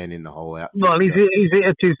key man in the whole outfit. Well, is it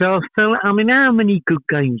a disaster? I mean, how many good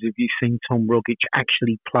games have you seen Tom Rogic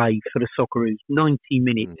actually play for the Socceroos? 90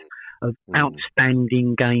 minutes of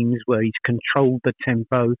outstanding games where he's controlled the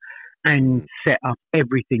tempo and set up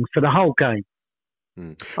everything for the whole game.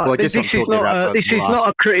 Well, I guess this is not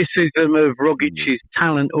a criticism of Rogic's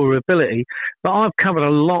talent or ability, but I've covered a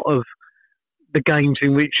lot of the games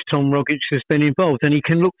in which Tom Rogic has been involved, and he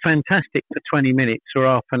can look fantastic for 20 minutes or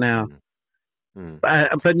half an hour,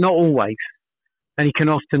 but not always, and he can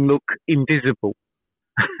often look invisible.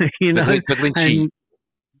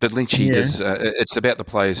 But Lynchy does. It's about the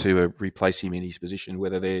players who replace him in his position,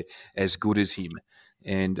 whether they're as good as him.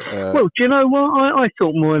 And well, do you know what? I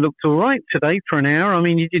thought Moore looked all right today for an hour. I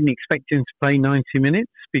mean, you didn't expect him to play 90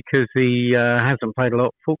 minutes because he hasn't played a lot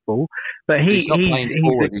of football. But he's not playing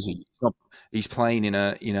forward, is he? He's playing in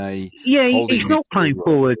a. Yeah, he's not playing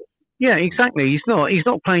forward. Yeah, exactly. He's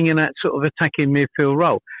not playing in that sort of attacking midfield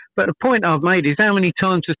role. But the point I've made is how many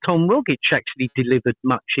times has Tom Rogic actually delivered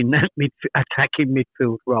much in that attacking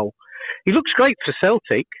midfield role? He looks great for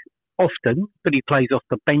Celtic often, but he plays off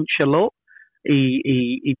the bench a lot.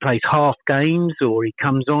 He plays half games or he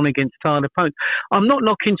comes on against tired opponents. I'm not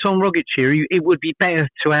knocking Tom Rogic here. It would be better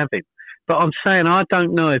to have him. But I'm saying I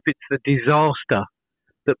don't know if it's the disaster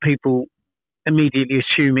that people immediately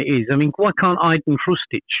assume it is. I mean, why can't Ajdin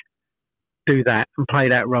Hrustic do that and play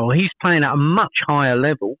that role? He's playing at a much higher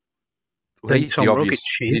level. Well, he's the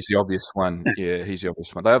obvious one. Yeah, he's the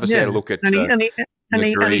obvious one. They obviously had a look at and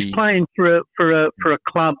he's playing for a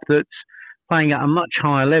club that's playing at a much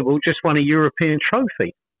higher level. Just won a European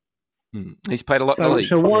trophy. He's played a lot in the league.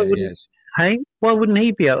 So why wouldn't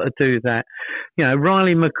he be able to do that?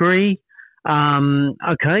 Riley McGree.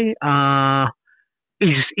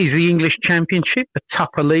 Is the English Championship a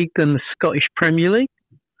tougher league than the Scottish Premier League?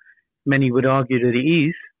 Many would argue that it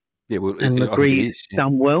is. Yeah, well, and McGree's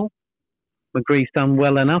done well. McGree's done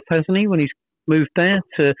well enough, hasn't he? When he's moved there,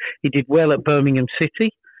 he did well at Birmingham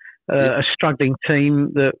City, a struggling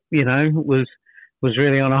team that was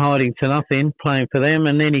really on a hiding to nothing, playing for them,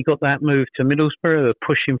 and then he got that move to Middlesbrough,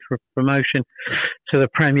 pushing for promotion to the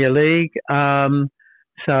Premier League.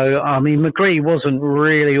 So I mean, McGree wasn't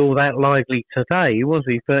really all that lively today, was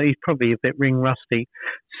he? But he's probably a bit ring rusty.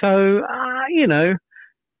 So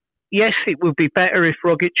yes, it would be better if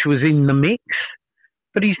Rogic was in the mix,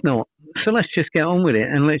 but he's not. So let's just get on with it,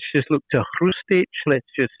 and let's just look to Hrustic. Let's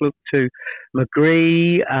just look to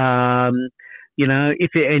McGree.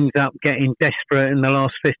 If it ends up getting desperate in the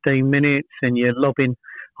last 15 minutes and you're lobbing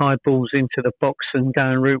high balls into the box and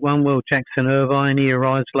going route one, well, Jackson Irvine, he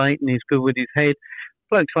arrives late and he's good with his head.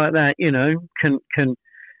 Blokes like that,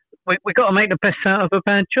 we've got to make the best out of a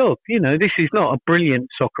bad job. This is not a brilliant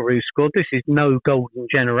Socceroos squad. This is no golden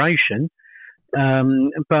generation.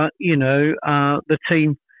 But the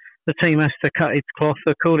team has to cut its cloth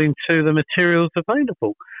according to the materials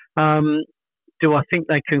available. Do I think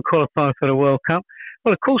they can qualify for the World Cup?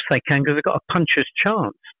 Well, of course they can, because they've got a puncher's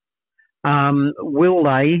chance. Will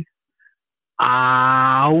they?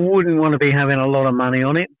 I wouldn't want to be having a lot of money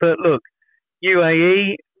on it. But look,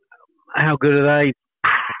 UAE, how good are they?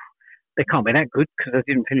 They can't be that good because they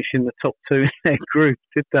didn't finish in the top two in their group,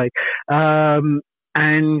 did they?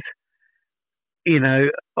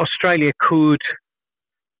 Australia could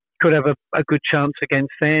have a good chance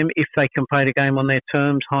against them if they can play the game on their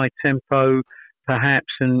terms, high tempo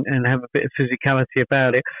perhaps, and have a bit of physicality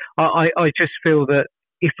about it. I just feel that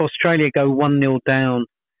if Australia go 1-0 down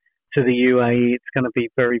to the UAE, it's going to be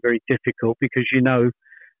very, very difficult because,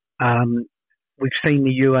 we've seen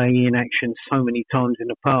the UAE in action so many times in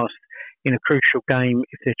the past. In a crucial game,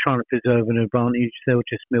 if they're trying to preserve an advantage, they'll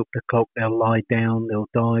just milk the clock. They'll lie down, they'll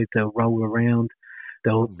dive, they'll roll around,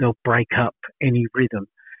 they'll break up any rhythm,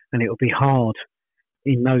 and it'll be hard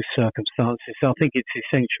in those circumstances. So I think it's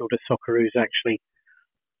essential that Socceroos actually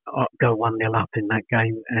go 1-0 up in that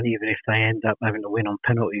game, and even if they end up having to win on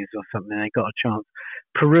penalties or something, they've got a chance.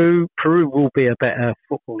 Peru will be a better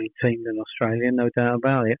footballing team than Australia, no doubt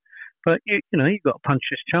about it. But, you've got a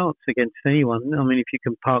puncher's chance against anyone. I mean, if you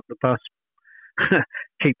can park the bus,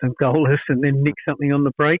 keep them goalless and then nick something on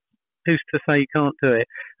the break, who's to say you can't do it?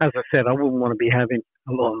 As I said, I wouldn't want to be having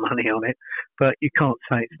a lot of money on it, but you can't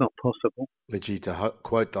say it's not possible. Lynchy, to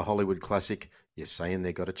quote the Hollywood classic, you're saying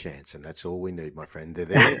they got a chance, and that's all we need, my friend. They're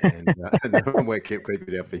there, and we'll keep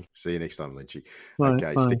it up. See you next time, Lynchy.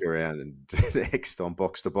 Okay, stick around. And next on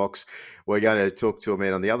Box to Box, we're going to talk to a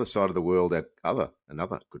man on the other side of the world,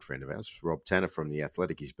 another good friend of ours, Rob Tanner from The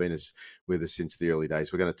Athletic. He's been with us since the early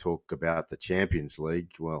days. We're going to talk about the Champions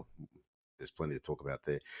League. Well, there's plenty to talk about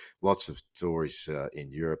there. Lots of stories in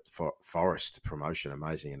Europe. Forest promotion,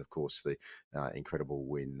 amazing. And, of course, the incredible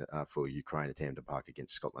win for Ukraine at Hampden Park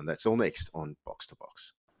against Scotland. That's all next on Box to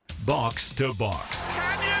Box. Box to Box.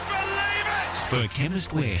 Can you believe it? For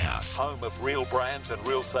Chemist Warehouse. Home of real brands and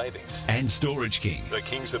real savings. And Storage King. The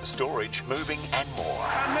kings of storage, moving and more.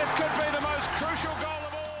 And this could be the most crucial goal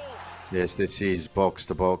of all. Yes, this is Box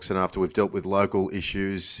to Box. And after we've dealt with local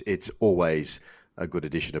issues, it's always a good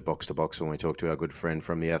addition to Box when we talk to our good friend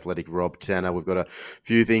from The Athletic, Rob Tanner. We've got a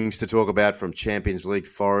few things to talk about from Champions League.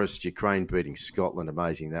 Forest, Ukraine beating Scotland.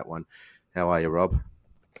 Amazing, that one. How are you, Rob?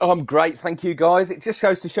 I'm great, thank you, guys. It just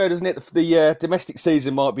goes to show, doesn't it, the domestic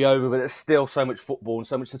season might be over, but there's still so much football and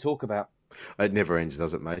so much to talk about. It never ends,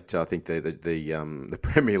 does it, mate? I think the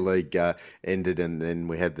Premier League ended, and then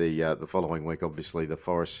we had the following week, obviously, the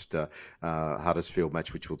Forest Huddersfield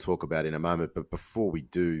match, which we'll talk about in a moment. But before we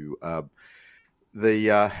do,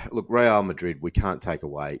 look, Real Madrid, we can't take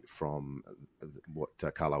away from what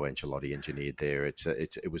Carlo Ancelotti engineered there.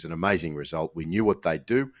 It was an amazing result. We knew what they'd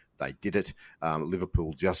do. They did it.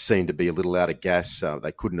 Liverpool just seemed to be a little out of gas.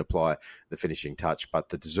 They couldn't apply the finishing touch, but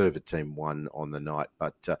the deserved team won on the night.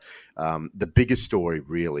 But the biggest story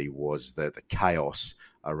really was the chaos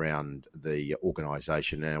around the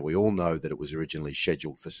organisation. Now, we all know that it was originally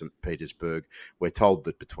scheduled for St. Petersburg. We're told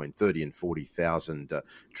that between 30 and 40,000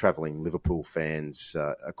 travelling Liverpool fans,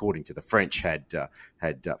 according to the French, had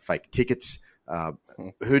fake tickets.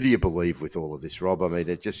 Who do you believe with all of this, Rob? I mean,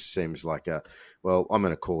 it just seems like I'm going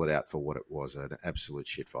to call it out for what it was, an absolute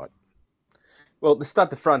shit fight. Well, the Stade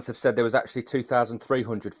de France have said there was actually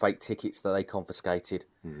 2,300 fake tickets that they confiscated.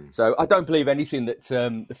 So I don't believe anything that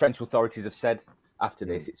the French authorities have said after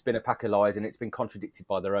this. It's been a pack of lies, and it's been contradicted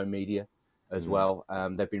by their own media as well.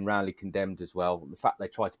 They've been roundly condemned as well. The fact they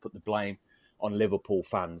tried to put the blame on Liverpool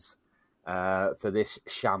fans for this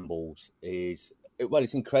shambles is... Well,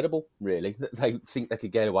 it's incredible, really, that they think they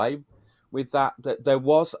could get away with that. That there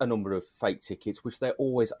was a number of fake tickets, which there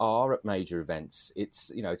always are at major events.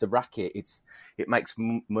 It's it's a racket. It makes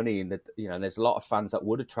money, and there's a lot of fans that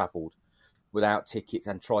would have travelled without tickets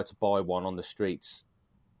and tried to buy one on the streets.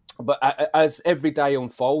 But as every day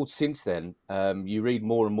unfolds since then, you read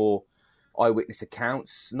more and more eyewitness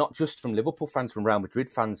accounts, not just from Liverpool fans, from Real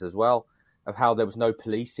Madrid fans as well, of how there was no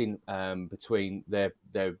policing between their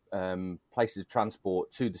places of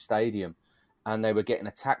transport to the stadium, and they were getting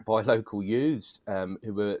attacked by local youths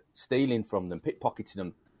who were stealing from them, pickpocketing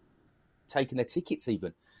them, taking their tickets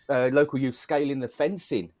even. Local youths scaling the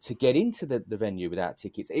fencing to get into the venue without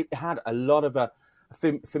tickets. It had a lot of a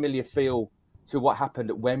familiar feel to what happened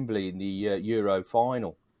at Wembley in the Euro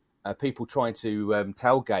final. People trying to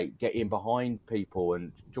tailgate, get in behind people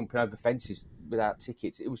and jumping over fences without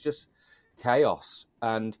tickets. It was just chaos.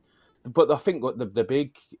 But I think what the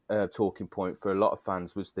big talking point for a lot of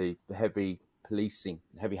fans was the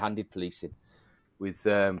heavy-handed policing with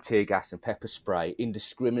tear gas and pepper spray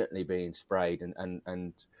indiscriminately being sprayed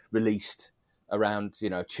and released around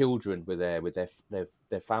children with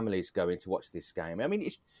their families going to watch this game. I mean,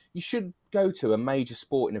 you should go to a major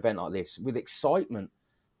sporting event like this with excitement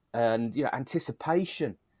and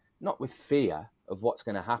anticipation, not with fear of what's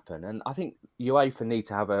going to happen. And I think UEFA need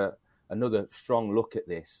to have another strong look at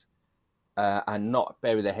this and not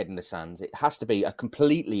bury their head in the sands. It has to be a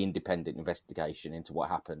completely independent investigation into what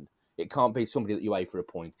happened. It can't be somebody that UEFA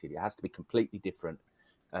appointed. It has to be completely different.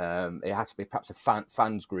 It has to be perhaps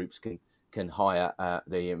fans groups can hire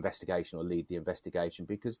the investigation or lead the investigation,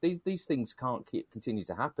 because these things can't continue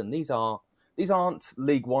to happen. These aren't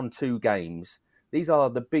League 1-2 games. These are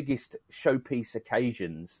the biggest showpiece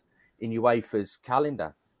occasions in UEFA's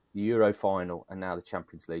calendar. The Euro final and now the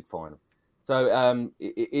Champions League final. So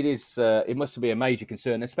it must be a major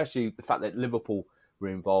concern, especially the fact that Liverpool were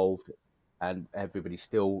involved, and everybody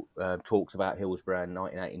still talks about Hillsborough in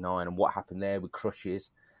 1989 and what happened there with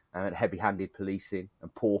crushes and heavy-handed policing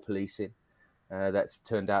and poor policing that's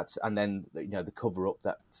turned out, and then the cover-up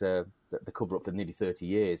the cover-up for nearly 30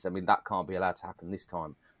 years. I mean, that can't be allowed to happen this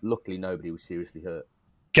time. Luckily, nobody was seriously hurt.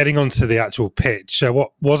 Getting onto the actual pitch,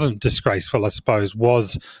 what wasn't disgraceful, I suppose,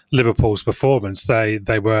 was Liverpool's performance. They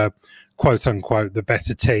were, quote unquote, the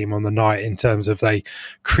better team on the night in terms of they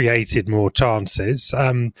created more chances.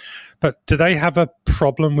 But do they have a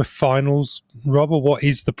problem with finals, Rob? Or what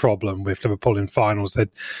is the problem with Liverpool in finals? They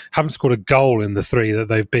haven't scored a goal in the three that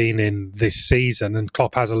they've been in this season, and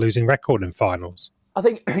Klopp has a losing record in finals. I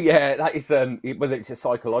think, that is whether it's a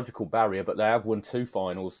psychological barrier, but they have won 2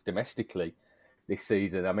 finals domestically this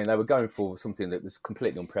season. I mean, they were going for something that was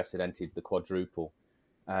completely unprecedented, the quadruple.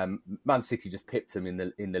 Man City just pipped them in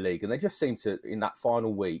the league, and they just seemed to, in that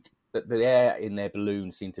final week, that the air in their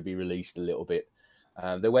balloon seemed to be released a little bit.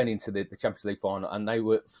 They went into the Champions League final, and they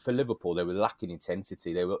were, for Liverpool, they were lacking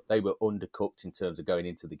intensity. They were undercooked in terms of going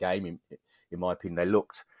into the game. In my opinion, they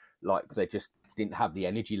looked like they just didn't have the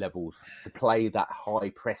energy levels to play that high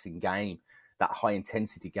pressing game, that high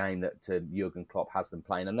intensity game that Jurgen Klopp has them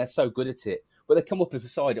playing, and they're so good at it. But they come up with a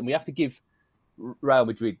side, and we have to give Real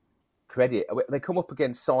Madrid credit. They come up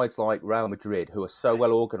against sides like Real Madrid, who are so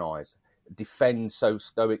well organised, defend so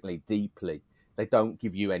stoically, deeply. They don't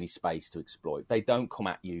give you any space to exploit. They don't come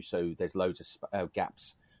at you, so there's loads of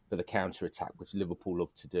gaps for the counter attack, which Liverpool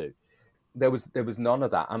love to do. There was none of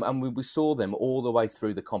that, and we saw them all the way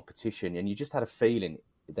through the competition, and you just had a feeling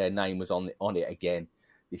their name was on it again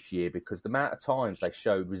this year, because the amount of times they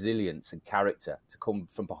showed resilience and character to come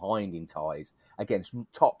from behind in ties against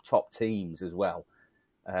top teams as well,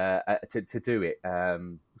 to do it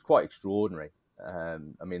was quite extraordinary.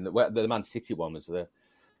 I mean, the Man City one was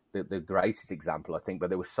the greatest example, I think, but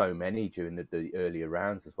there were so many during the earlier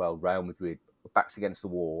rounds as well. Real Madrid, backs against the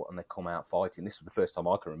wall, and they come out fighting. This was the first time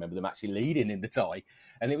I can remember them actually leading in the tie,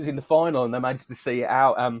 and it was in the final, and they managed to see it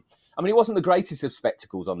out. I mean, it wasn't the greatest of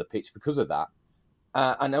spectacles on the pitch because of that,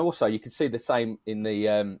 and also you could see the same in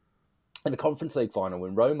the Conference League final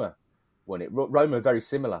when Roma won it. Roma are very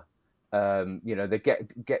similar. They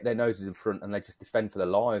get their noses in front and they just defend for their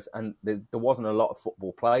lives. And there wasn't a lot of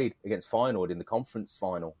football played against Feyenoord in the conference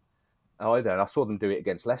final either. And I saw them do it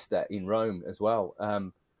against Leicester in Rome as well.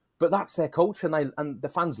 But that's their culture, and the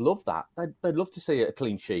fans love that. They'd love to see a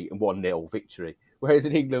clean sheet and 1-0 victory. Whereas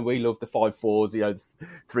in England, we love the 5-4s,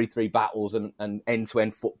 3-3 battles and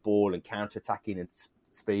end-to-end football and counter-attacking and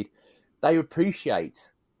speed. They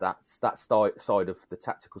appreciate that side of the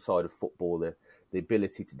tactical side of football, the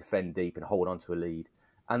ability to defend deep and hold on to a lead.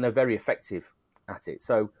 And they're very effective at it.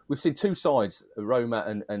 So we've seen two sides,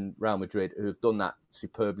 Roma and Real Madrid, who have done that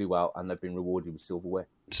superbly well, and they've been rewarded with silverware.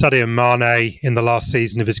 Sadio Mane in the last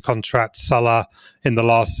season of his contract, Salah in the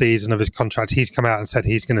last season of his contract, he's come out and said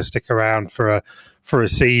he's going to stick around for a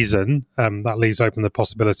season. That leaves open the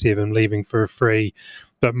possibility of him leaving for a free.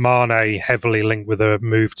 But Mane heavily linked with a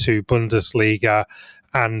move to Bundesliga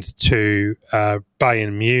and to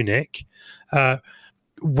Bayern Munich.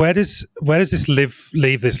 Where does this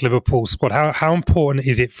leave this Liverpool squad? How important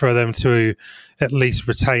is it for them to at least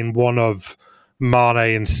retain one of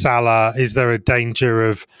Mane and Salah? Is there a danger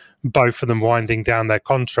of both of them winding down their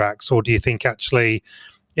contracts, or do you think actually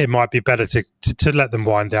it might be better to let them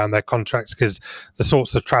wind down their contracts, because the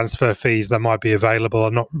sorts of transfer fees that might be available are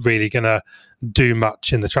not really going to do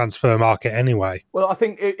much in the transfer market anyway? Well, I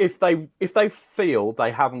think if they feel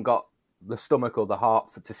they haven't got the stomach or the heart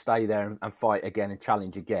to stay there and fight again and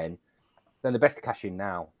challenge again, then they're best to cash in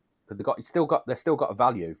now. Because they've still got a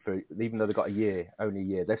value for, even though they've got only a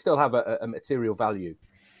year, they still have a material value,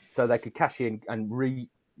 so they could cash in and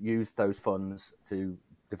reuse those funds to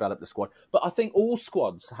develop the squad. But I think all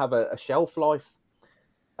squads have a shelf life,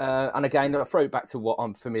 and again, I throw it back to what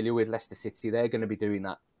I'm familiar with. Leicester City, they're going to be doing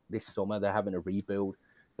that this summer. They're having a rebuild.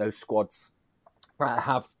 Those squads that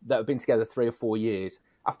have been together 3 or 4 years.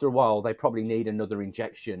 After a while, they probably need another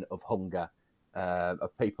injection of hunger.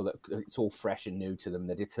 Of people that it's all fresh and new to them.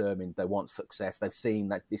 They're determined. They want success. They've seen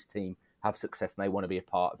that this team have success and they want to be a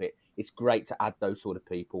part of it. It's great to add those sort of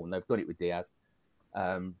people, and they've done it with Diaz.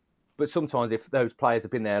 But sometimes if those players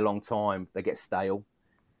have been there a long time, they get stale.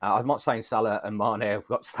 I'm not saying Salah and Mane have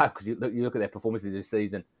got stale, because you look at their performances this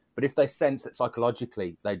season. But if they sense that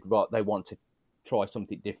psychologically they want to try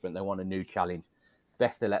something different, they want a new challenge,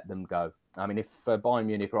 best to let them go. I mean, if Bayern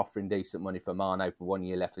Munich are offering decent money for Mane for 1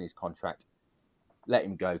 year left in his contract, let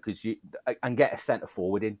him go, and get a centre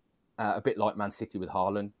forward in, a bit like Man City with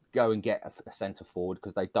Haaland. Go and get a centre forward,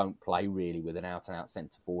 because they don't play really with an out-and-out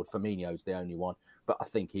centre forward. Firmino's the only one, but I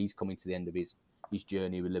think he's coming to the end of his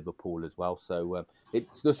journey with Liverpool as well. So it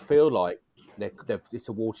does feel like it's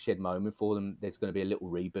a watershed moment for them. There's going to be a little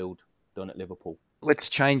rebuild done at Liverpool. Let's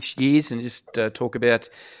change gears and just talk about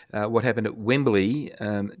what happened at Wembley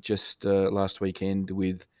just last weekend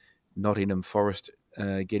with Nottingham Forest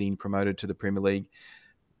getting promoted to the Premier League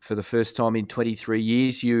for the first time in 23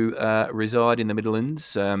 years. You reside in the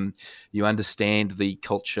Midlands. You understand the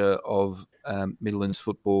culture of Midlands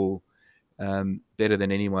football better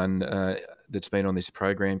than anyone that's been on this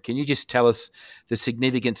program. Can you just tell us the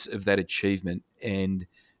significance of that achievement? And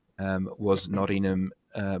was Nottingham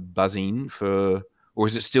buzzing for, or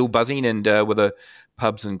is it still buzzing? And were the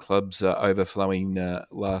pubs and clubs overflowing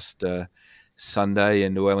last Sunday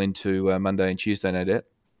and well into Monday and Tuesday, no doubt?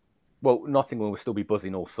 Well, Nottingham will still be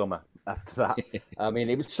buzzing all summer after that. I mean,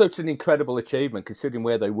 it was such an incredible achievement considering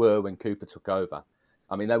where they were when Cooper took over.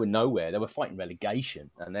 I mean, they were nowhere. They were fighting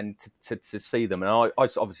relegation. And then to see them, and I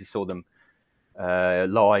obviously saw them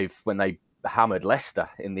live when they hammered Leicester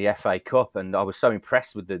in the FA Cup, and I was so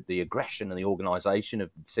impressed with the aggression and the organisation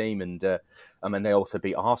of the team, and I mean, they also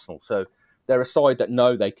beat Arsenal. So they're a side that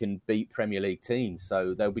know they can beat Premier League teams.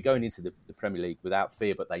 So they'll be going into the Premier League without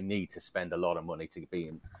fear, but they need to spend a lot of money to be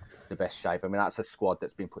in the best shape. I mean, that's a squad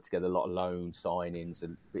that's been put together, a lot of loan signings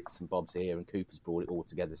and bits and bobs here, and Cooper's brought it all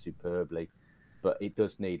together superbly. but it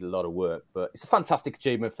does need a lot of work. But it's a fantastic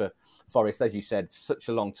achievement for Forest, as you said. Such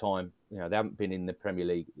a long time, they haven't been in the Premier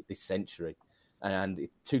League this century, and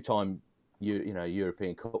 2-time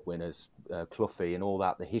European Cup winners, Cloughy and all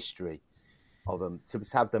that. The history of them, to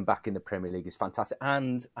have them back in the Premier League is fantastic,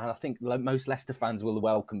 and I think most Leicester fans will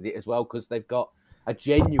welcome it as well, because they've got a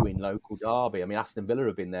genuine local derby. I mean, Aston Villa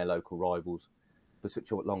have been their local rivals for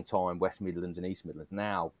such a long time, West Midlands and East Midlands.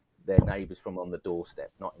 Now they're neighbours from on the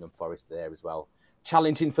doorstep. Nottingham Forest there as well,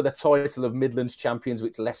 challenging for the title of Midlands champions,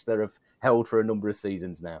 which Leicester have held for a number of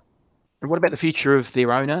seasons now. And what about the future of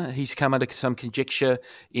their owner? He's come under some conjecture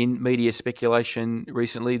in media speculation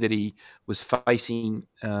recently that he was facing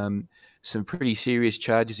some pretty serious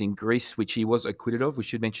charges in Greece, which he was acquitted of. We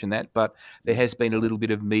should mention that. But there has been a little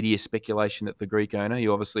bit of media speculation that the Greek owner, he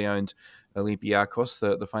obviously owns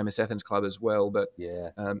Olympiakos, the famous Athens club as well. But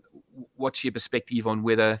what's your perspective on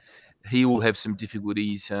whether he will have some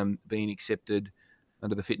difficulties being accepted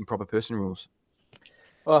under the fit and proper person rules?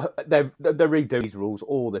 Well, they redo these rules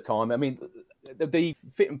all the time. I mean, the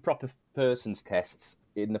fit and proper persons tests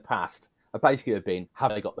in the past have basically been,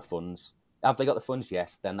 have they got the funds? Have they got the funds?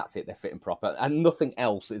 Yes, then that's it. They're fit and proper. And nothing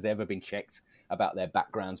else has ever been checked about their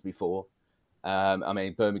backgrounds before. I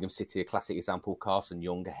mean, Birmingham City, a classic example, Carson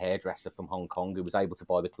Young, a hairdresser from Hong Kong who was able to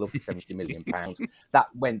buy the club for £70 million. That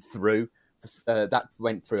went through. That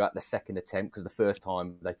went through at the second attempt, because the first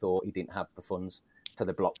time they thought he didn't have the funds, so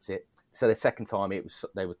they blocked it. So the second time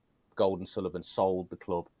Gold & Sullivan sold the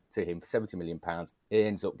club to him for £70 million. He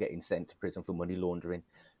ends up getting sent to prison for money laundering.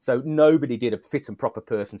 So nobody did a fit and proper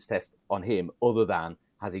persons test on him other than,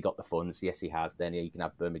 has he got the funds? Yes, he has. Then you can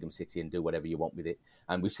have Birmingham City and do whatever you want with it.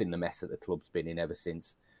 And we've seen the mess that the club's been in ever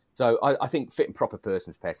since. So I think fit and proper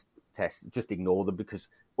persons tests, just ignore them, because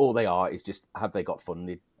all they are is just, have they got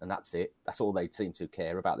funding? And that's it. That's all they seem to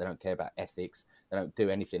care about. They don't care about ethics. They don't do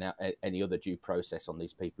any other due process on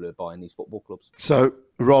these people who are buying these football clubs. So,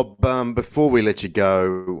 Rob, before we let you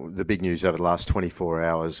go, the big news over the last 24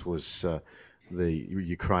 hours was the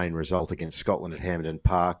Ukraine result against Scotland at Hampden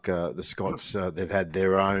Park. The Scots, they've had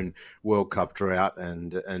their own World Cup drought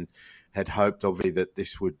and had hoped, obviously, that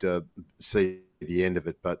this would see the end of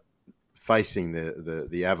it, but facing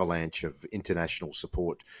the avalanche of international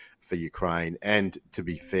support for Ukraine, and to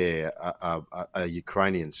be fair, a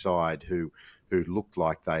Ukrainian side who looked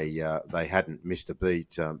like they hadn't missed a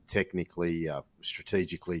beat technically,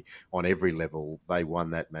 strategically, on every level. They won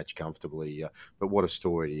that match comfortably. But what a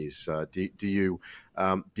story it is! Do you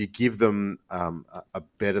give them a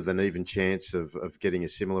better than even chance of getting a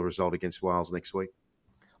similar result against Wales next week?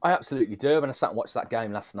 I absolutely do. And I sat and watched that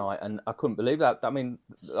game last night, and I couldn't believe that. I mean,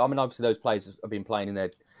 obviously those players have been playing in their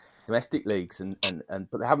domestic leagues,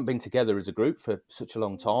 but they haven't been together as a group for such a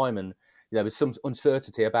long time. And there was some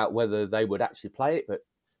uncertainty about whether they would actually play it. But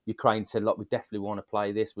Ukraine said, "Look, we definitely want to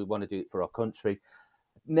play this. We want to do it for our country."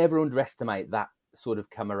 Never underestimate that sort of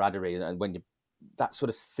camaraderie, and when that sort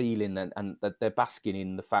of feeling, and that they're basking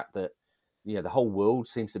in the fact that the whole world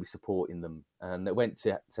seems to be supporting them. And they went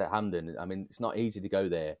to Hampden. I mean, it's not easy to go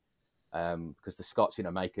there because the Scots,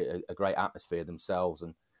 make a great atmosphere themselves.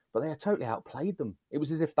 But they totally outplayed them. It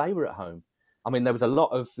was as if they were at home. I mean, there was a lot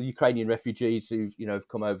of Ukrainian refugees who, have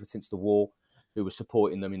come over since the war, who were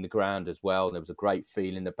supporting them in the ground as well. And there was a great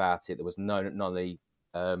feeling about it. There was none of the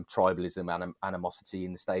tribalism and animosity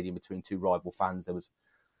in the stadium between two rival fans. There was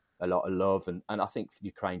a lot of love, and I think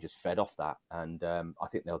Ukraine just fed off that, and I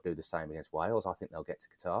think they'll do the same against Wales. I think they'll get to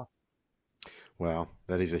Qatar. Wow,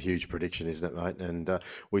 that is a huge prediction, isn't it, mate? And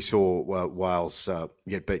we saw Wales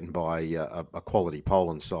get beaten by a quality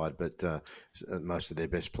Poland side, but most of their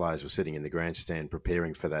best players were sitting in the grandstand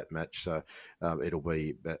preparing for that match. So it'll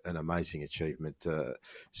be an amazing achievement.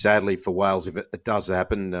 Sadly for Wales, if it does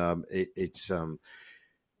happen,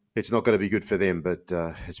 it's not going to be good for them, but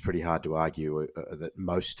it's pretty hard to argue that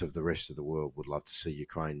most of the rest of the world would love to see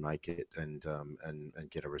Ukraine make it and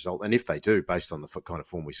get a result. And if they do, based on the kind of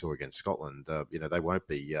form we saw against Scotland, they won't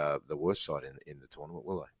be the worst side in the tournament,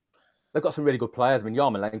 will they? They've got some really good players. I mean,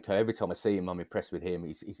 Yarmolenko, every time I see him, I'm impressed with him.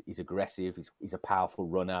 He's aggressive. He's a powerful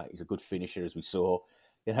runner. He's a good finisher, as we saw.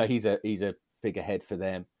 He's a figurehead for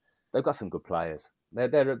them. They've got some good players.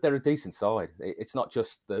 They're a decent side. It's not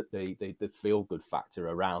just the feel good factor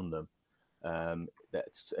around them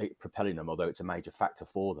that's propelling them, although it's a major factor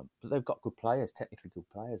for them. But they've got good players, technically good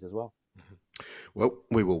players as well. Well,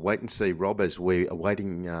 we will wait and see, Rob, as we are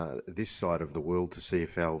waiting this side of the world to see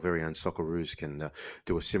if our very own Socceroos can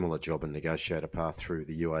do a similar job and negotiate a path through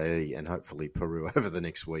the UAE and hopefully Peru over the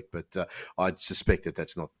next week. But I suspect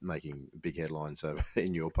that's not making big headlines over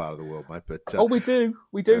in your part of the world, mate. But we do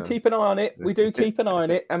keep an eye on it. We do keep an eye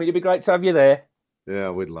on it. I mean, it'd be great to have you there.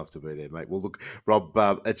 Yeah, we'd love to be there, mate. Well, look, Rob,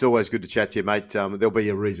 it's always good to chat to you, mate. There'll be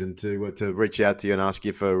a reason to reach out to you and ask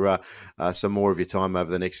you for some more of your time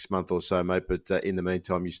over the next month or so, mate. But in the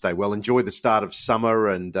meantime, you stay well. Enjoy the start of summer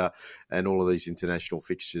and all of these international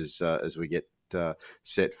fixtures as we get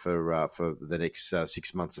set for the next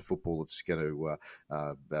 6 months of football. It's going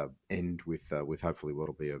to end with hopefully what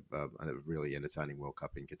will be a really entertaining World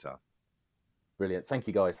Cup in Qatar. Brilliant. Thank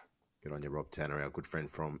you, guys. Good on you, Rob Tanner, our good friend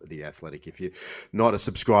from The Athletic. If you're not a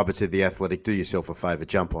subscriber to The Athletic, do yourself a favour,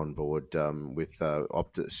 jump on board with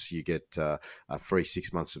Optus. You get a free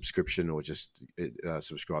 6-month subscription, or just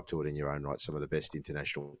subscribe to it in your own right. Some of the best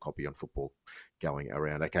international copy on football going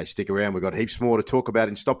around. Okay, stick around. We've got heaps more to talk about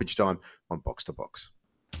in stoppage time on Box to Box.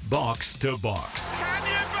 Box to Box. Can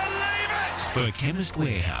you believe it? For Chemist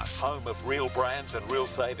Warehouse Home of real brands and real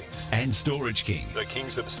savings. and Storage King. The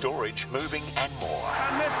kings of storage, moving and more.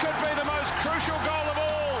 And this could be the most crucial goal of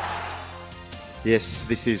all. Yes,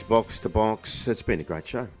 this is Box to Box. It's been a great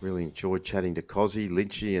show. Really enjoyed chatting to Cozzy,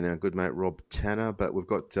 Lynchy and our good mate Rob Tanner, but we've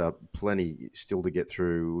got plenty still to get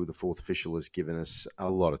through. The fourth official has given us a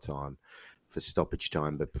lot of time for stoppage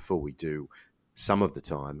time, but before we do, some of the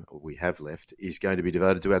time we have left is going to be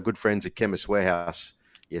devoted to our good friends at Chemist Warehouse.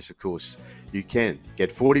 Yes, of course, you can get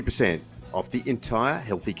 40% off the entire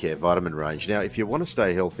Healthy Care vitamin range. Now, if you want to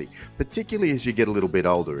stay healthy, particularly as you get a little bit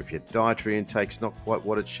older, if your dietary intake's not quite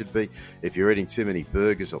what it should be, if you're eating too many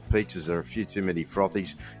burgers or pizzas or a few too many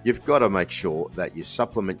frothies, you've got to make sure that you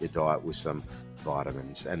supplement your diet with some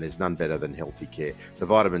vitamins, and there's none better than Healthy Care. The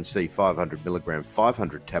vitamin C 500 milligram,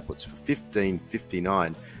 500 tablets for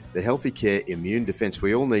 $15.59. The Healthy Care Immune Defense,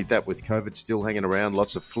 we all need that with COVID still hanging around,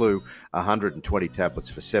 lots of flu, 120 tablets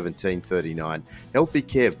for $17.39. Healthy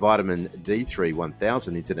Care Vitamin D3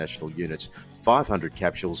 1000 international units, 500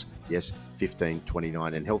 capsules, yes,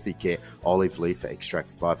 $15.29. And Healthy Care Olive Leaf Extract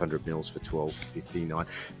 500 mils for $12.59.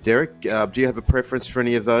 Derek, do you have a preference for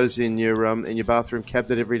any of those in your bathroom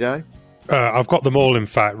cabinet every day? I've got them all, in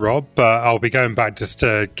fact, Rob, but I'll be going back just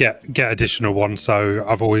to get additional ones, so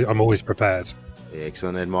I'm always prepared.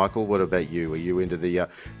 Excellent. And Michael, what about you? Are you into the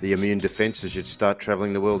immune defence as you start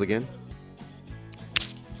travelling the world again?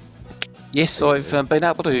 Yes, I've been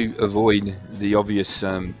able to avoid the obvious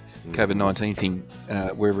COVID-19 thing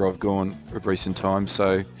wherever I've gone of recent times,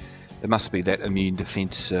 so it must be that immune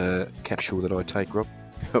defence capsule that I take, Rob.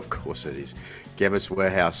 Of course it is. Chemist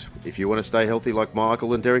Warehouse. If you want to stay healthy like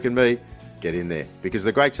Michael and Derek and me, get in there, because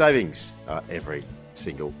the great savings are every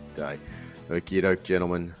single day. Okie doke,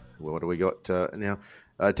 gentlemen. What do we got now?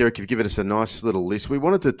 Derek, you've given us a nice little list. We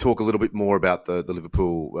wanted to talk a little bit more about the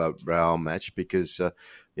Liverpool Real match, because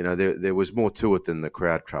there was more to it than the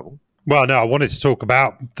crowd trouble. Well, no, I wanted to talk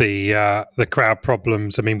about the crowd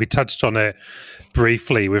problems. I mean, we touched on it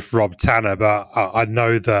briefly with Rob Tanner, but I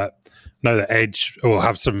know that Edge will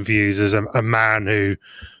have some views as a man who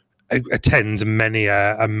attends many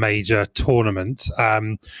a major tournament.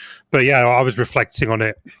 But yeah, I was reflecting on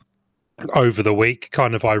it over the week.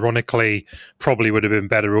 Kind of ironically, probably would have been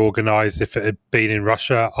better organised if it had been in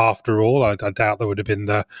Russia. After all, I doubt there would have been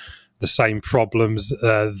the same problems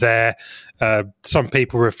there. Some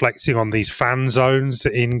people reflecting on these fan zones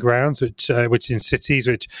in grounds, which in cities,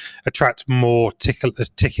 which attract more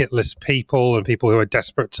ticketless people and people who are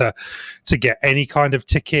desperate to get any kind of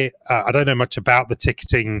ticket. I don't know much about the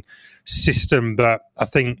ticketing system, but I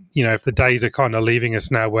think, if the days are kind of leaving us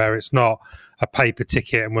now where it's not a paper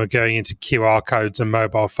ticket and we're going into QR codes and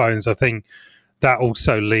mobile phones, I think that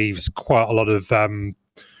also leaves quite a lot of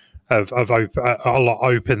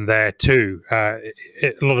open there too. A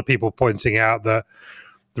lot of people pointing out that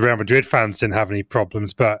the Real Madrid fans didn't have any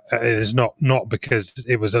problems, but it is not because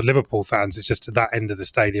it was a Liverpool fans. It's just at that end of the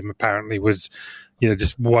stadium apparently was,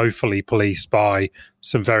 just woefully policed by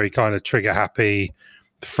some very kind of trigger happy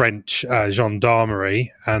French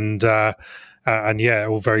gendarmerie, and yeah,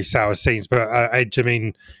 all very sour scenes. But Edge, I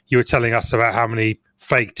mean, you were telling us about how many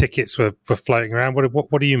fake tickets were floating around.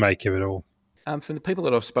 What do you make of it all? From the people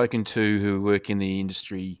that I've spoken to who work in the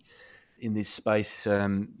industry in this space,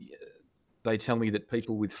 they tell me that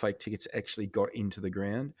people with fake tickets actually got into the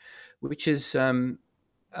ground, which is the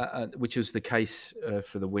case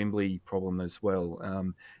for the Wembley problem as well.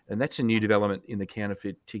 And that's a new development in the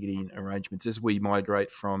counterfeit ticketing arrangements. As we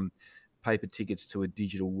migrate from paper tickets to a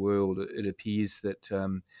digital world, it appears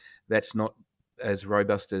that that's not as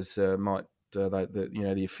robust as might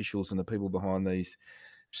the officials and the people behind these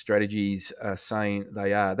strategies are saying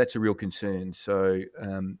they are. That's a real concern. So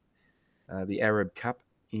the Arab Cup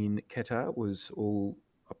in Qatar was all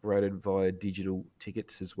operated via digital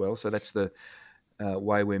tickets as well. So that's the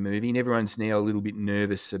way we're moving. Everyone's now a little bit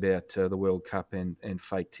nervous about the World Cup and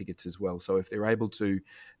fake tickets as well. So if they're able to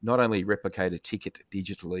not only replicate a ticket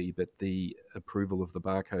digitally, but the approval of the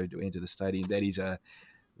barcode to enter the stadium, that is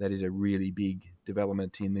a really big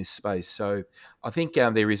development in this space. So I think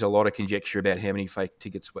there is a lot of conjecture about how many fake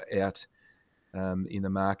tickets were out in the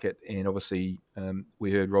market. And obviously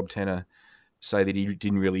we heard Rob Tanner say that he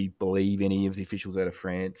didn't really believe any of the officials out of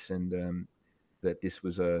France, and that this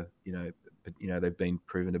was but they've been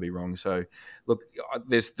proven to be wrong. So look,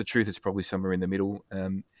 there's the truth is probably somewhere in the middle.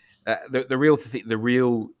 The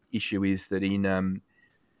real issue is that in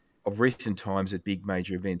of recent times at big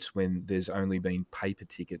major events, when there's only been paper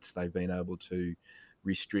tickets, they've been able to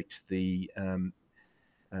restrict the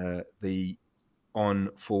on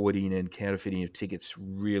forwarding and counterfeiting of tickets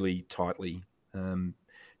really tightly,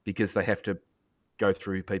 because they have to go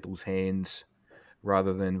through people's hands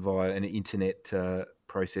rather than via an internet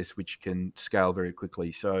process, which can scale very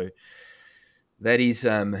quickly. So that is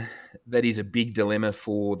a big dilemma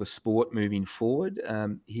for the sport moving forward.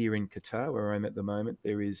 Here in Qatar, where I'm at the moment,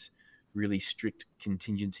 there is really strict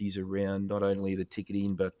contingencies around not only the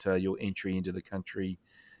ticketing, but your entry into the country,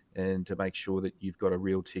 and to make sure that you've got a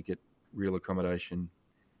real ticket, real accommodation,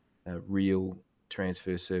 real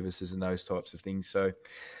transfer services, and those types of things. So,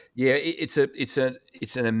 yeah, it's an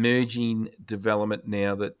emerging development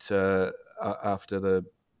now that after the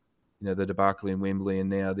debacle in Wembley, and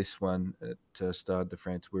now this one at Stade de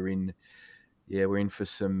France, we're in for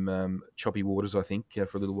some choppy waters, I think,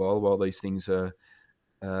 for a little while these things are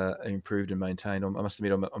improved and maintained. I must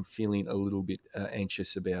admit, I'm feeling a little bit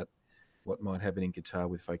anxious about what might happen in Qatar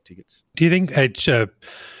with fake tickets. Do you think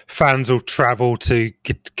fans will travel to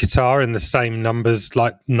Qatar in the same numbers,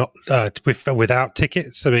 like not without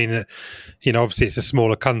tickets? I mean, obviously it's a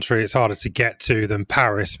smaller country; it's harder to get to than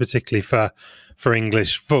Paris, particularly for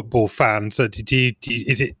English football fans. So,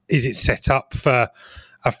 is it set up for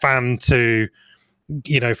a fan to,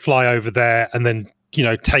 fly over there and then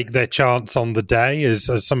take their chance on the day,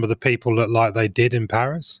 as some of the people look like they did in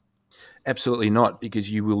Paris? Absolutely not,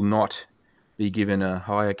 because you will not be given a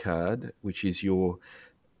hire card, which is your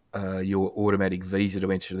automatic visa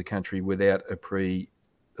to enter the country, without a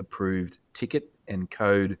pre-approved ticket and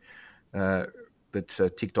code that's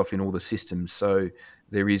ticked off in all the systems. So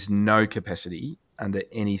there is no capacity under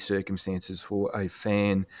any circumstances for a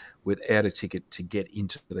fan without a ticket to get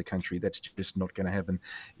into the country. That's just not going to happen.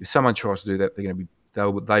 If someone tries to do that,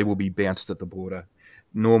 they will be bounced at the border.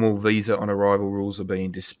 Normal visa on arrival rules are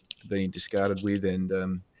being discarded with,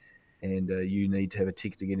 and you need to have a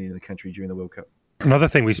ticket to get into the country during the World Cup. Another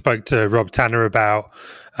thing we spoke to Rob Tanner about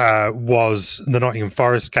was the Nottingham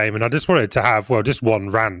Forest game, and I just wanted to have, just one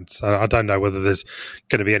rant. I don't know whether there's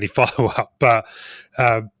going to be any follow-up, but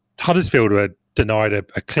Huddersfield were denied a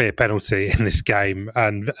clear penalty in this game,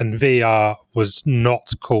 and VAR was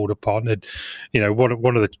not called upon. And, one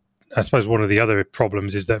of the other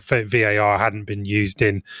problems is that VAR hadn't been used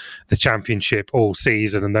in the Championship all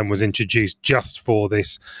season, and then was introduced just for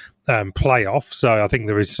this playoff. So I think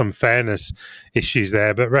there is some fairness issues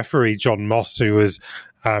there. But referee John Moss, who was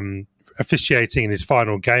officiating in his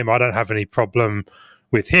final game, I don't have any problem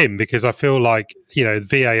with him, because I feel like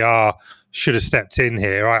VAR should have stepped in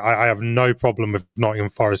here. I have no problem with Nottingham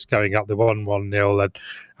Forest going up the 1-0,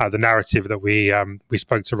 and the narrative that we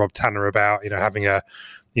spoke to Rob Tanner about, having a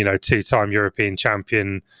two-time European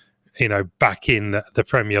champion, back in the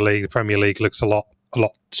Premier League. The Premier League looks a lot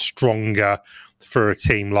stronger for a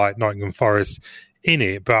team like Nottingham Forest in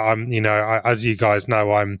it. But as you guys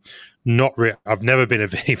know, I'm not. I've never been a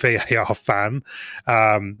VAR fan,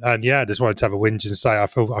 and I just wanted to have a whinge and say I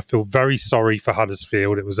feel very sorry for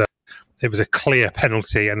Huddersfield. It was a clear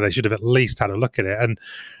penalty, and they should have at least had a look at it. And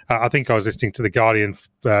I think I was listening to the Guardian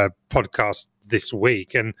podcast this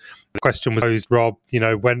week, and the question was posed, Rob,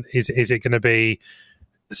 when is it going to be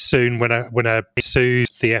soon when a sues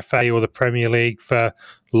the FA or the Premier League for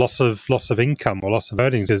loss of income or loss of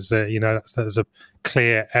earnings? There's a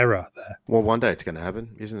clear error there. Well, one day it's going to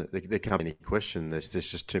happen, isn't it? There can't be any question. There's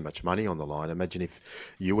just too much money on the line. Imagine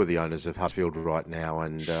if you were the owners of Huddersfield right now,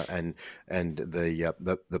 and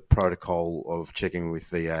the protocol of checking with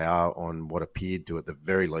VAR on what appeared to, at the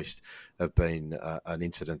very least, have been an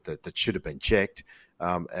incident that should have been checked.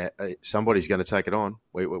 somebody's going to take it on.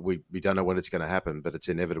 We don't know when it's going to happen, but it's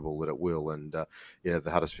inevitable that it will. And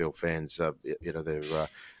the Huddersfield fans, they're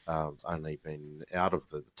only been out of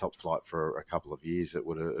the top flight for a couple of years. It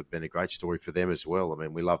would have been a great story for them as well. I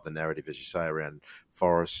mean, we love the narrative, as you say, around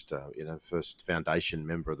Forrest. First foundation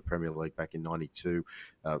member of the Premier League back in '92,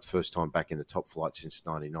 first time back in the top flight since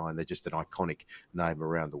 '99. They're just an iconic name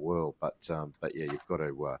around the world. But yeah, you've got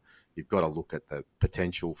to look at the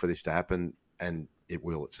potential for this to happen, and it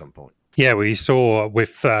will at some point. Yeah, we saw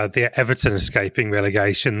with the Everton escaping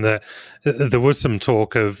relegation that there was some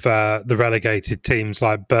talk of the relegated teams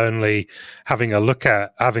like Burnley having a look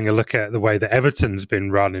at the way that Everton's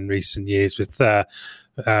been run in recent years, with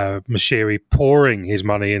Moshiri pouring his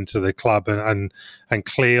money into the club, and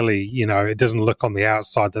clearly, it doesn't look on the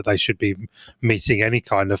outside that they should be meeting any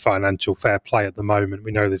kind of financial fair play at the moment.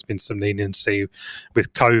 We know there's been some leniency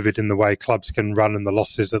with COVID in the way clubs can run and the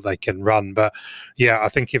losses that they can run. But yeah, I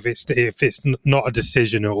think if it's not a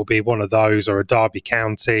decision, it will be one of those, or a Derby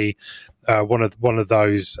County. One of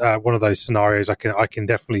those scenarios. I can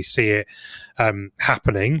definitely see it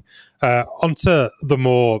happening. Onto the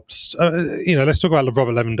more, let's talk about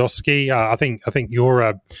Robert Lewandowski. I think you're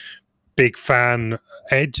a big fan,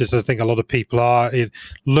 Edge, as I think a lot of people are. It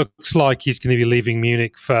looks like he's going to be leaving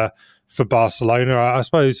Munich for Barcelona. I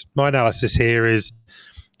suppose my analysis here is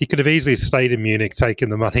he could have easily stayed in Munich, taking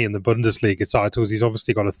the money in the Bundesliga titles. He's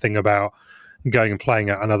obviously got a thing about going and playing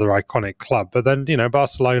at another iconic club. But then,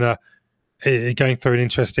 Barcelona going through an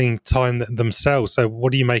interesting time themselves. So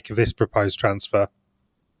what do you make of this proposed transfer?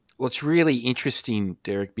 Well, it's really interesting,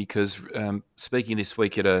 Derek, because speaking this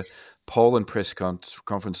week at a Poland press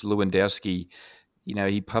conference, Lewandowski,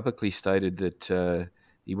 he publicly stated that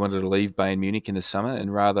he wanted to leave Bayern Munich in the summer,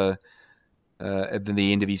 and rather than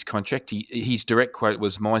the end of his contract, his direct quote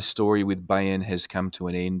was, "My story with Bayern has come to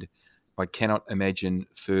an end. I cannot imagine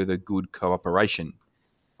further good cooperation.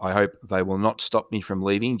 I hope they will not stop me from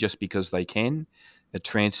leaving just because they can. A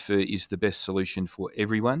transfer is the best solution for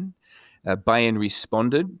everyone." Bayern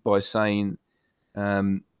responded by saying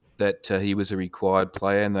that he was a required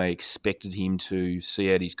player and they expected him to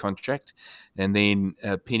see out his contract. And then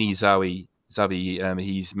Penny Zawi,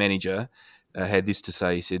 his manager, had this to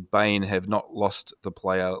say. He said, "Bayern have not lost the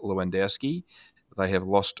player Lewandowski. They have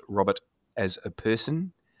lost Robert as a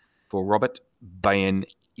person. For Robert, Bayern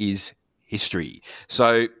is history."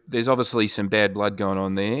 So there's obviously some bad blood going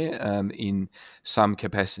on there in some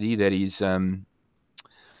capacity. That is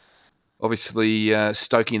obviously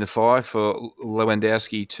stoking the fire for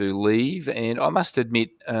Lewandowski to leave. And I must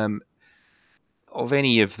admit, of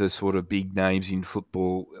any of the sort of big names in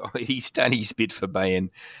football, he's done his bit for Bayern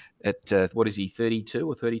at, what is he, 32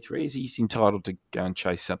 or 33? He's entitled to go and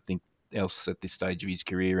chase something else at this stage of his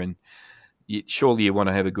career. And surely you want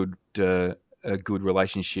to have a good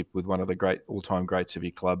relationship with one of the great all-time greats of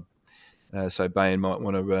your club. So Bayern might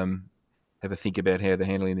want to have a think about how they're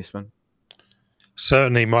handling this one.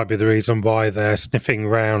 Certainly might be the reason why they're sniffing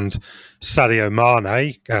around Sadio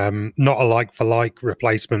Mane. Not a like-for-like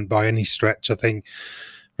replacement by any stretch. I think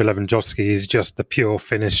Lewandowski is just the pure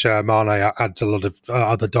finisher. Mane adds a lot of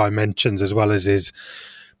other dimensions as well as his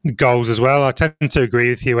goals as well. I tend to agree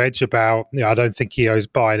with you, Edge, about I don't think he owes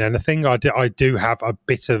Bayern anything. I do have a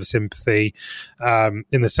bit of sympathy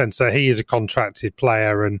in the sense that he is a contracted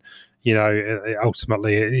player, and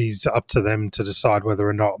ultimately he's up to them to decide whether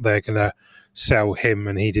or not they're going to sell him,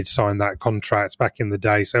 and he did sign that contract back in the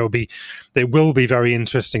day. So it will be very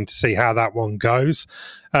interesting to see how that one goes.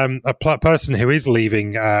 A person who is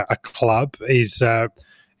leaving a club is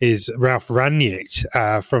Ralf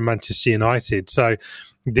Rangnick from Manchester United. So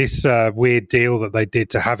this weird deal that they did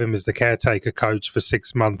to have him as the caretaker coach for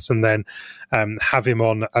 6 months and then have him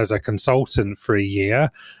on as a consultant for a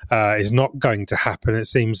year is not going to happen. It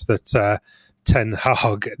seems that Ten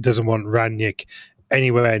Hag doesn't want Rangnick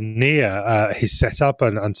anywhere near his setup.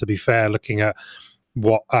 And to be fair, looking at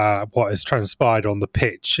what has transpired on the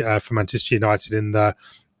pitch for Manchester United in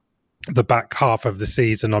the back half of the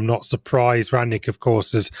season, I'm not surprised. Rangnick, of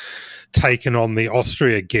course, has taken on the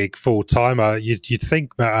Austria gig full time. You'd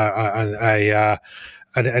think an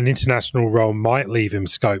international role might leave him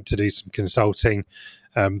scope to do some consulting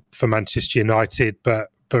for Manchester United, but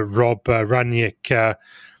Rob Rangnick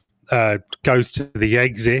goes to the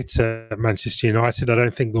exit at Manchester United. I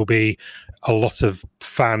don't think there'll be a lot of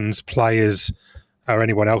fans, players, or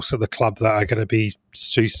anyone else at the club that are going to be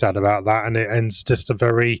too sad about that, and it ends just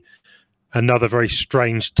another very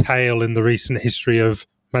strange tale in the recent history of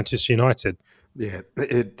Manchester United. Yeah,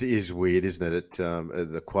 it is weird, isn't it?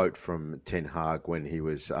 The quote from Ten Hag when he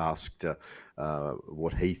was asked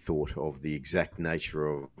what he thought of the exact nature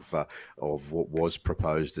of what was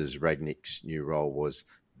proposed as Rangnick's new role was,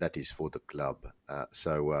 "That is for the club."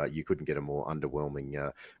 So you couldn't get a more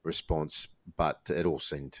underwhelming response, but it all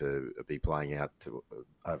seemed to be playing out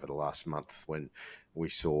over the last month when we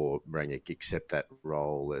saw Rangnick accept that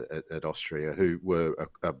role at Austria, who were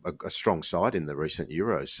a strong side in the recent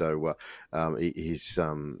Euros. So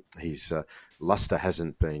his lustre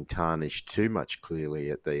hasn't been tarnished too much, clearly,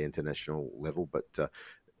 at the international level, but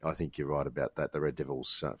I think you're right about that. The Red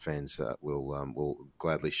Devils fans will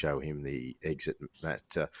gladly show him the exit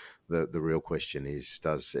mat. The real question is,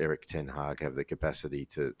 does Erik ten Hag have the capacity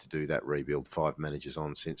to do that rebuild? 5 managers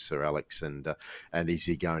on since Sir Alex, and is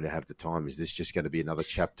he going to have the time? Is this just going to be another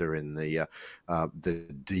chapter in the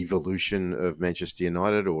devolution of Manchester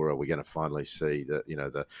United, or are we going to finally see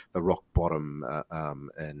the rock bottom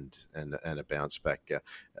and a bounce back?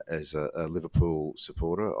 As a Liverpool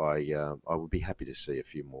supporter, I would be happy to see a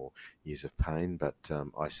few more years of pain, but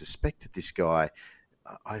I suspect that this guy,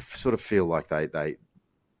 I sort of feel like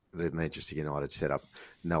the Manchester United setup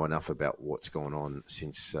know enough about what's gone on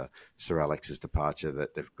since Sir Alex's departure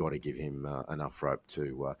that they've got to give him enough rope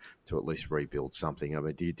to at least rebuild something. I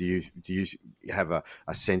mean, do you have a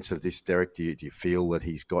sense of this, Derek? Do you feel that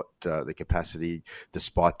he's got the capacity,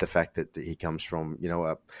 despite the fact that he comes from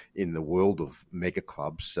in the world of mega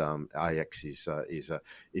clubs? Ajax is a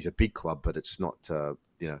big club, but it's not.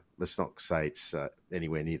 Let's not say it's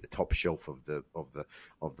anywhere near the top shelf of the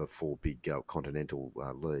 4 big continental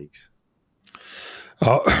leagues.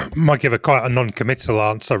 Might give quite a non-committal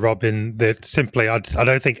answer, Robin. That simply, I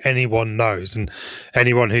don't think anyone knows, and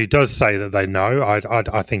anyone who does say that they know,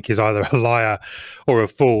 I think is either a liar or a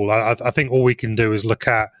fool. I think all we can do is look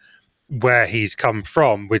at where he's come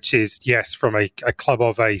from, which is, yes, from a club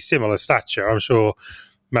of a similar stature. I'm sure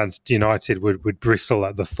Manchester United would bristle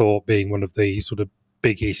at the thought, being one of the sort of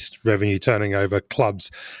biggest revenue turning over clubs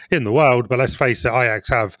in the world. But let's face it, Ajax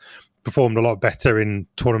have performed a lot better in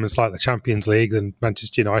tournaments like the Champions League than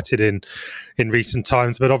Manchester United in recent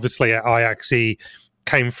times. But obviously at Ajax, he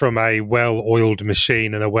came from a well-oiled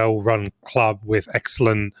machine and a well-run club with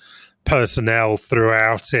excellent personnel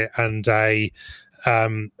throughout it, and a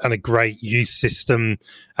great youth system,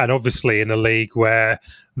 and obviously in a league where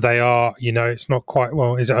they are, it's not quite,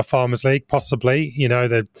 well, is it a Farmers League? Possibly.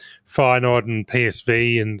 The Feyenoord and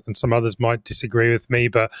PSV and some others might disagree with me,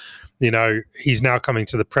 but, he's now coming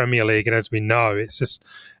to the Premier League, and as we know, it's just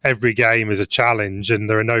every game is a challenge and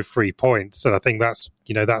there are no free points. And I think that's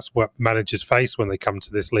what managers face when they come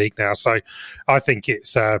to this league now. So I think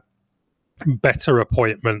it's a better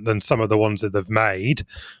appointment than some of the ones that they've made,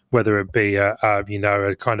 whether it be a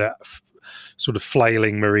kind of sort of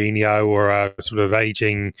flailing Mourinho or a sort of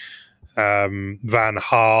aging Van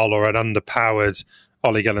Gaal or an underpowered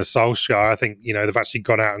Ole Gunnar Solskjaer. I think they've actually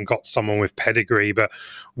gone out and got someone with pedigree, but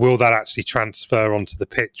will that actually transfer onto the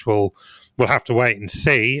pitch? We'll have to wait and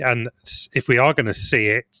see. And if we are going to see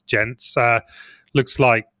it, gents, looks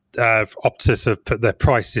like Optus have put their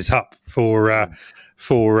prices up for a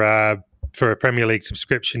Premier League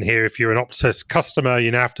subscription here. If you're an Optus customer,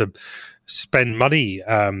 you now have to spend money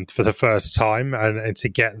for the first time, and to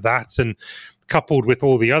get that, and coupled with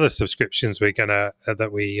all the other subscriptions that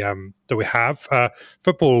we have,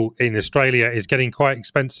 football in Australia is getting quite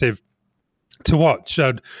expensive to watch.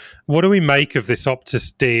 What do we make of this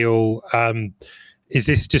Optus deal? Is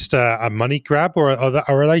this just a money grab, or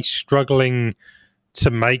are they struggling to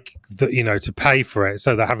make to pay for it,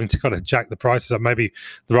 so they're having to kind of jack the prices up? Maybe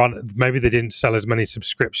they didn't sell as many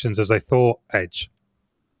subscriptions as they thought. Edge.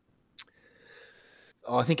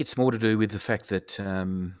 I think it's more to do with the fact that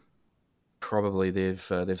probably they've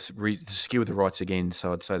skewed the rights again.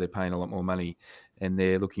 So I'd say they're paying a lot more money, and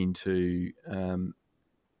they're looking to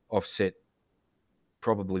offset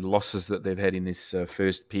probably losses that they've had in this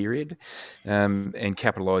first period, and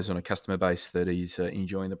capitalise on a customer base that is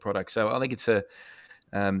enjoying the product. So I think it's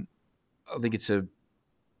a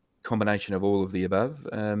combination of all of the above.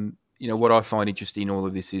 What I find interesting in all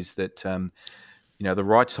of this is that the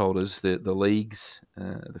rights holders, the leagues,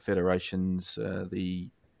 the federations, the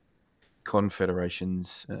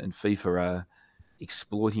confederations, and FIFA are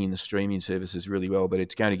exploiting the streaming services really well. But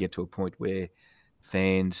it's going to get to a point where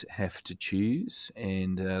fans have to choose,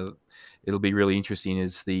 and it'll be really interesting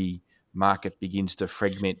as the market begins to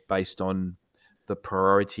fragment based on the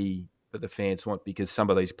priority that the fans want, because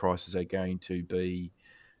some of these prices are going to be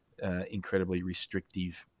incredibly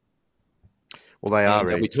restrictive. Well, they are.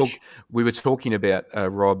 We were talking about,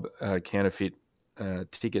 Rob, counterfeit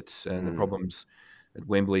tickets and the problems at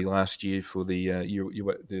Wembley last year for the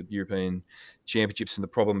European Championships and the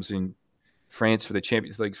problems in France for the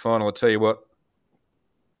Champions League final. I'll tell you what,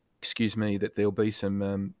 that there'll be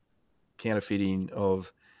some counterfeiting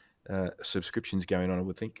of subscriptions going on, I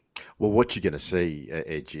would think. Well, what you're going to see,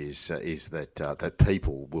 Edge, is that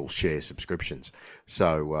people will share subscriptions.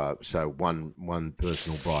 So one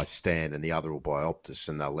person will buy Stan and the other will buy Optus,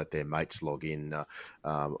 and they'll let their mates log in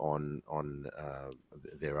on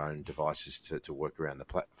their own devices to work around the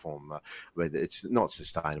platform. But it's not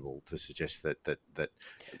sustainable to suggest that.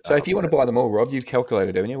 So if you want to buy them all, Rob, you've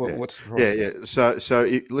calculated, haven't you? What's the price? Yeah. So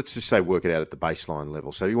let's just say work it out at the baseline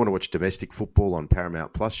level. So you want to watch domestic football on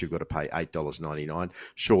Paramount Plus, you've got to pay $8.99.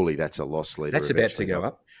 Surely that's a loss leader. That's about to go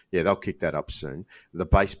up. Yeah, they'll kick that up soon. The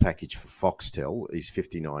base package for Foxtel is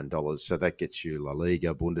 $59, so that gets you La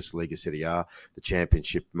Liga, Bundesliga, Serie A, the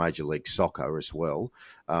Championship, Major League Soccer as well.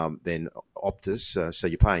 Then Optus, so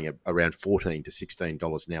you're paying around $14 to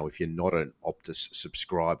 $16 now if you're not an Optus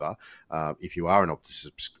subscriber. If you are an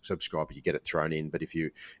Optus subscriber, you get it thrown in. But if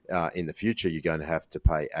you, in the future, you're going to have to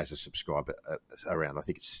pay as a subscriber around, I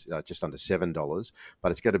think it's just under $7,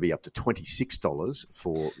 but it's going to be up to $26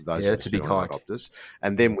 for those that's a big hike. Optus.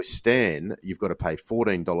 And then with Stan, you've got to pay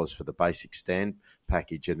 $14 for the basic Stan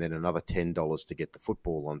package and then another $10 to get the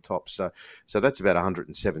football on top. So that's about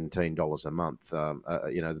 $117 a month,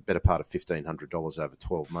 the better part of $1,500 over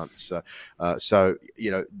 12 months. So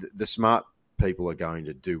the smart people are going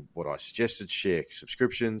to do what I suggested, share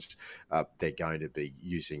subscriptions. They're going to be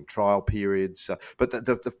using trial periods. But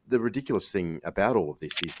the ridiculous thing about all of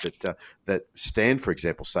this is that Stan, for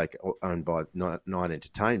example, owned by Nine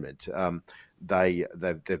Entertainment, they've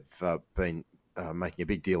been making a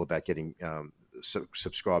big deal about getting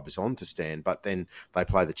subscribers onto Stan, but then they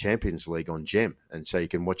play the Champions League on Gem, and so you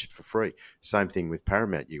can watch it for free. Same thing with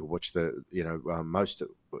Paramount. You watch most,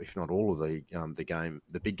 if not all of the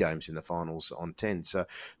big games in the finals on 10. So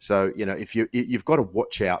if you've got to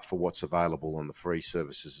watch out for what's available on the free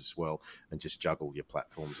services as well, and just juggle your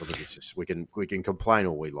platforms. I think it's just we can complain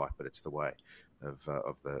all we like, but it's the way of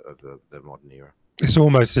the modern era. It's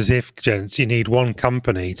almost as if, gents, you need one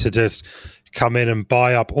company to just come in and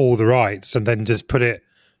buy up all the rights and then just put it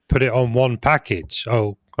on one package.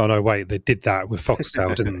 Oh no, wait, they did that with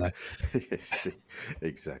Foxtel, didn't they? Yes,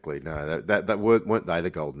 exactly. No, that weren't they the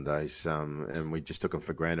golden days? And we just took them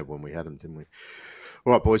for granted when we had them, didn't we?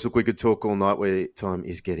 All right, boys, look, we could talk all night where time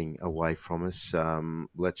is getting away from us.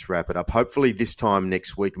 Let's wrap it up. Hopefully this time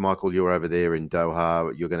next week, Michael, you're over there in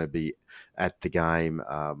Doha. You're going to be at the game.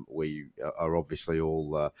 We are obviously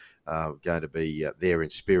all going to be there in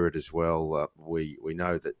spirit as well. We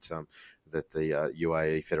know that the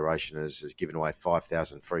UAE Federation has given away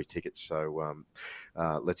 5,000 free tickets. So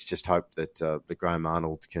let's just hope that the Graham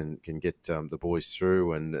Arnold can get the boys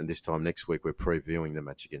through. And this time next week, we're previewing the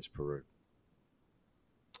match against Peru.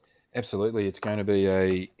 Absolutely. It's going to be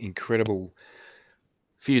an incredible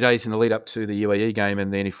few days in the lead up to the UAE game.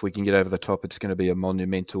 And then if we can get over the top, it's going to be a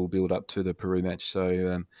monumental build up to the Peru match.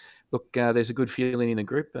 So, there's a good feeling in the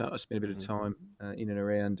group. I spent a bit of time in and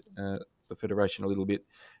around the Federation a little bit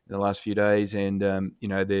in the last few days. And,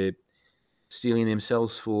 they're steeling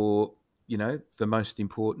themselves for, the most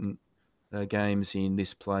important games in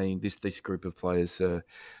this group of players'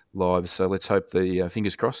 lives. So let's hope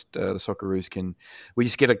fingers crossed, the Socceroos we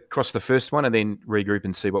just get across the first one and then regroup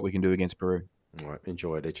and see what we can do against Peru. All right.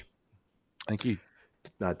 Enjoy it, Edge. Thank you.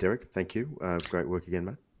 Derek, thank you. Great work again,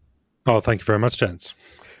 mate. Oh, thank you very much, gents.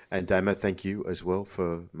 And Damo, thank you as well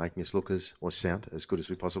for making us sound as good as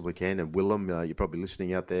we possibly can. And Willem, you're probably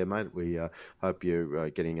listening out there, mate. We hope you're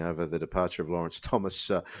getting over the departure of Lawrence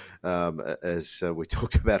Thomas, as we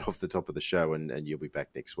talked about off the top of the show, and you'll be back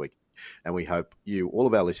next week. And we hope all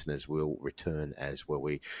of our listeners, will return as well.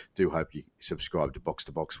 We do hope you subscribe to Box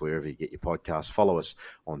wherever you get your podcasts. Follow us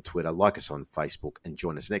on Twitter, like us on Facebook, and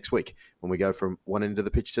join us next week when we go from one end of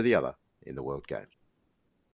the pitch to the other in the World Game.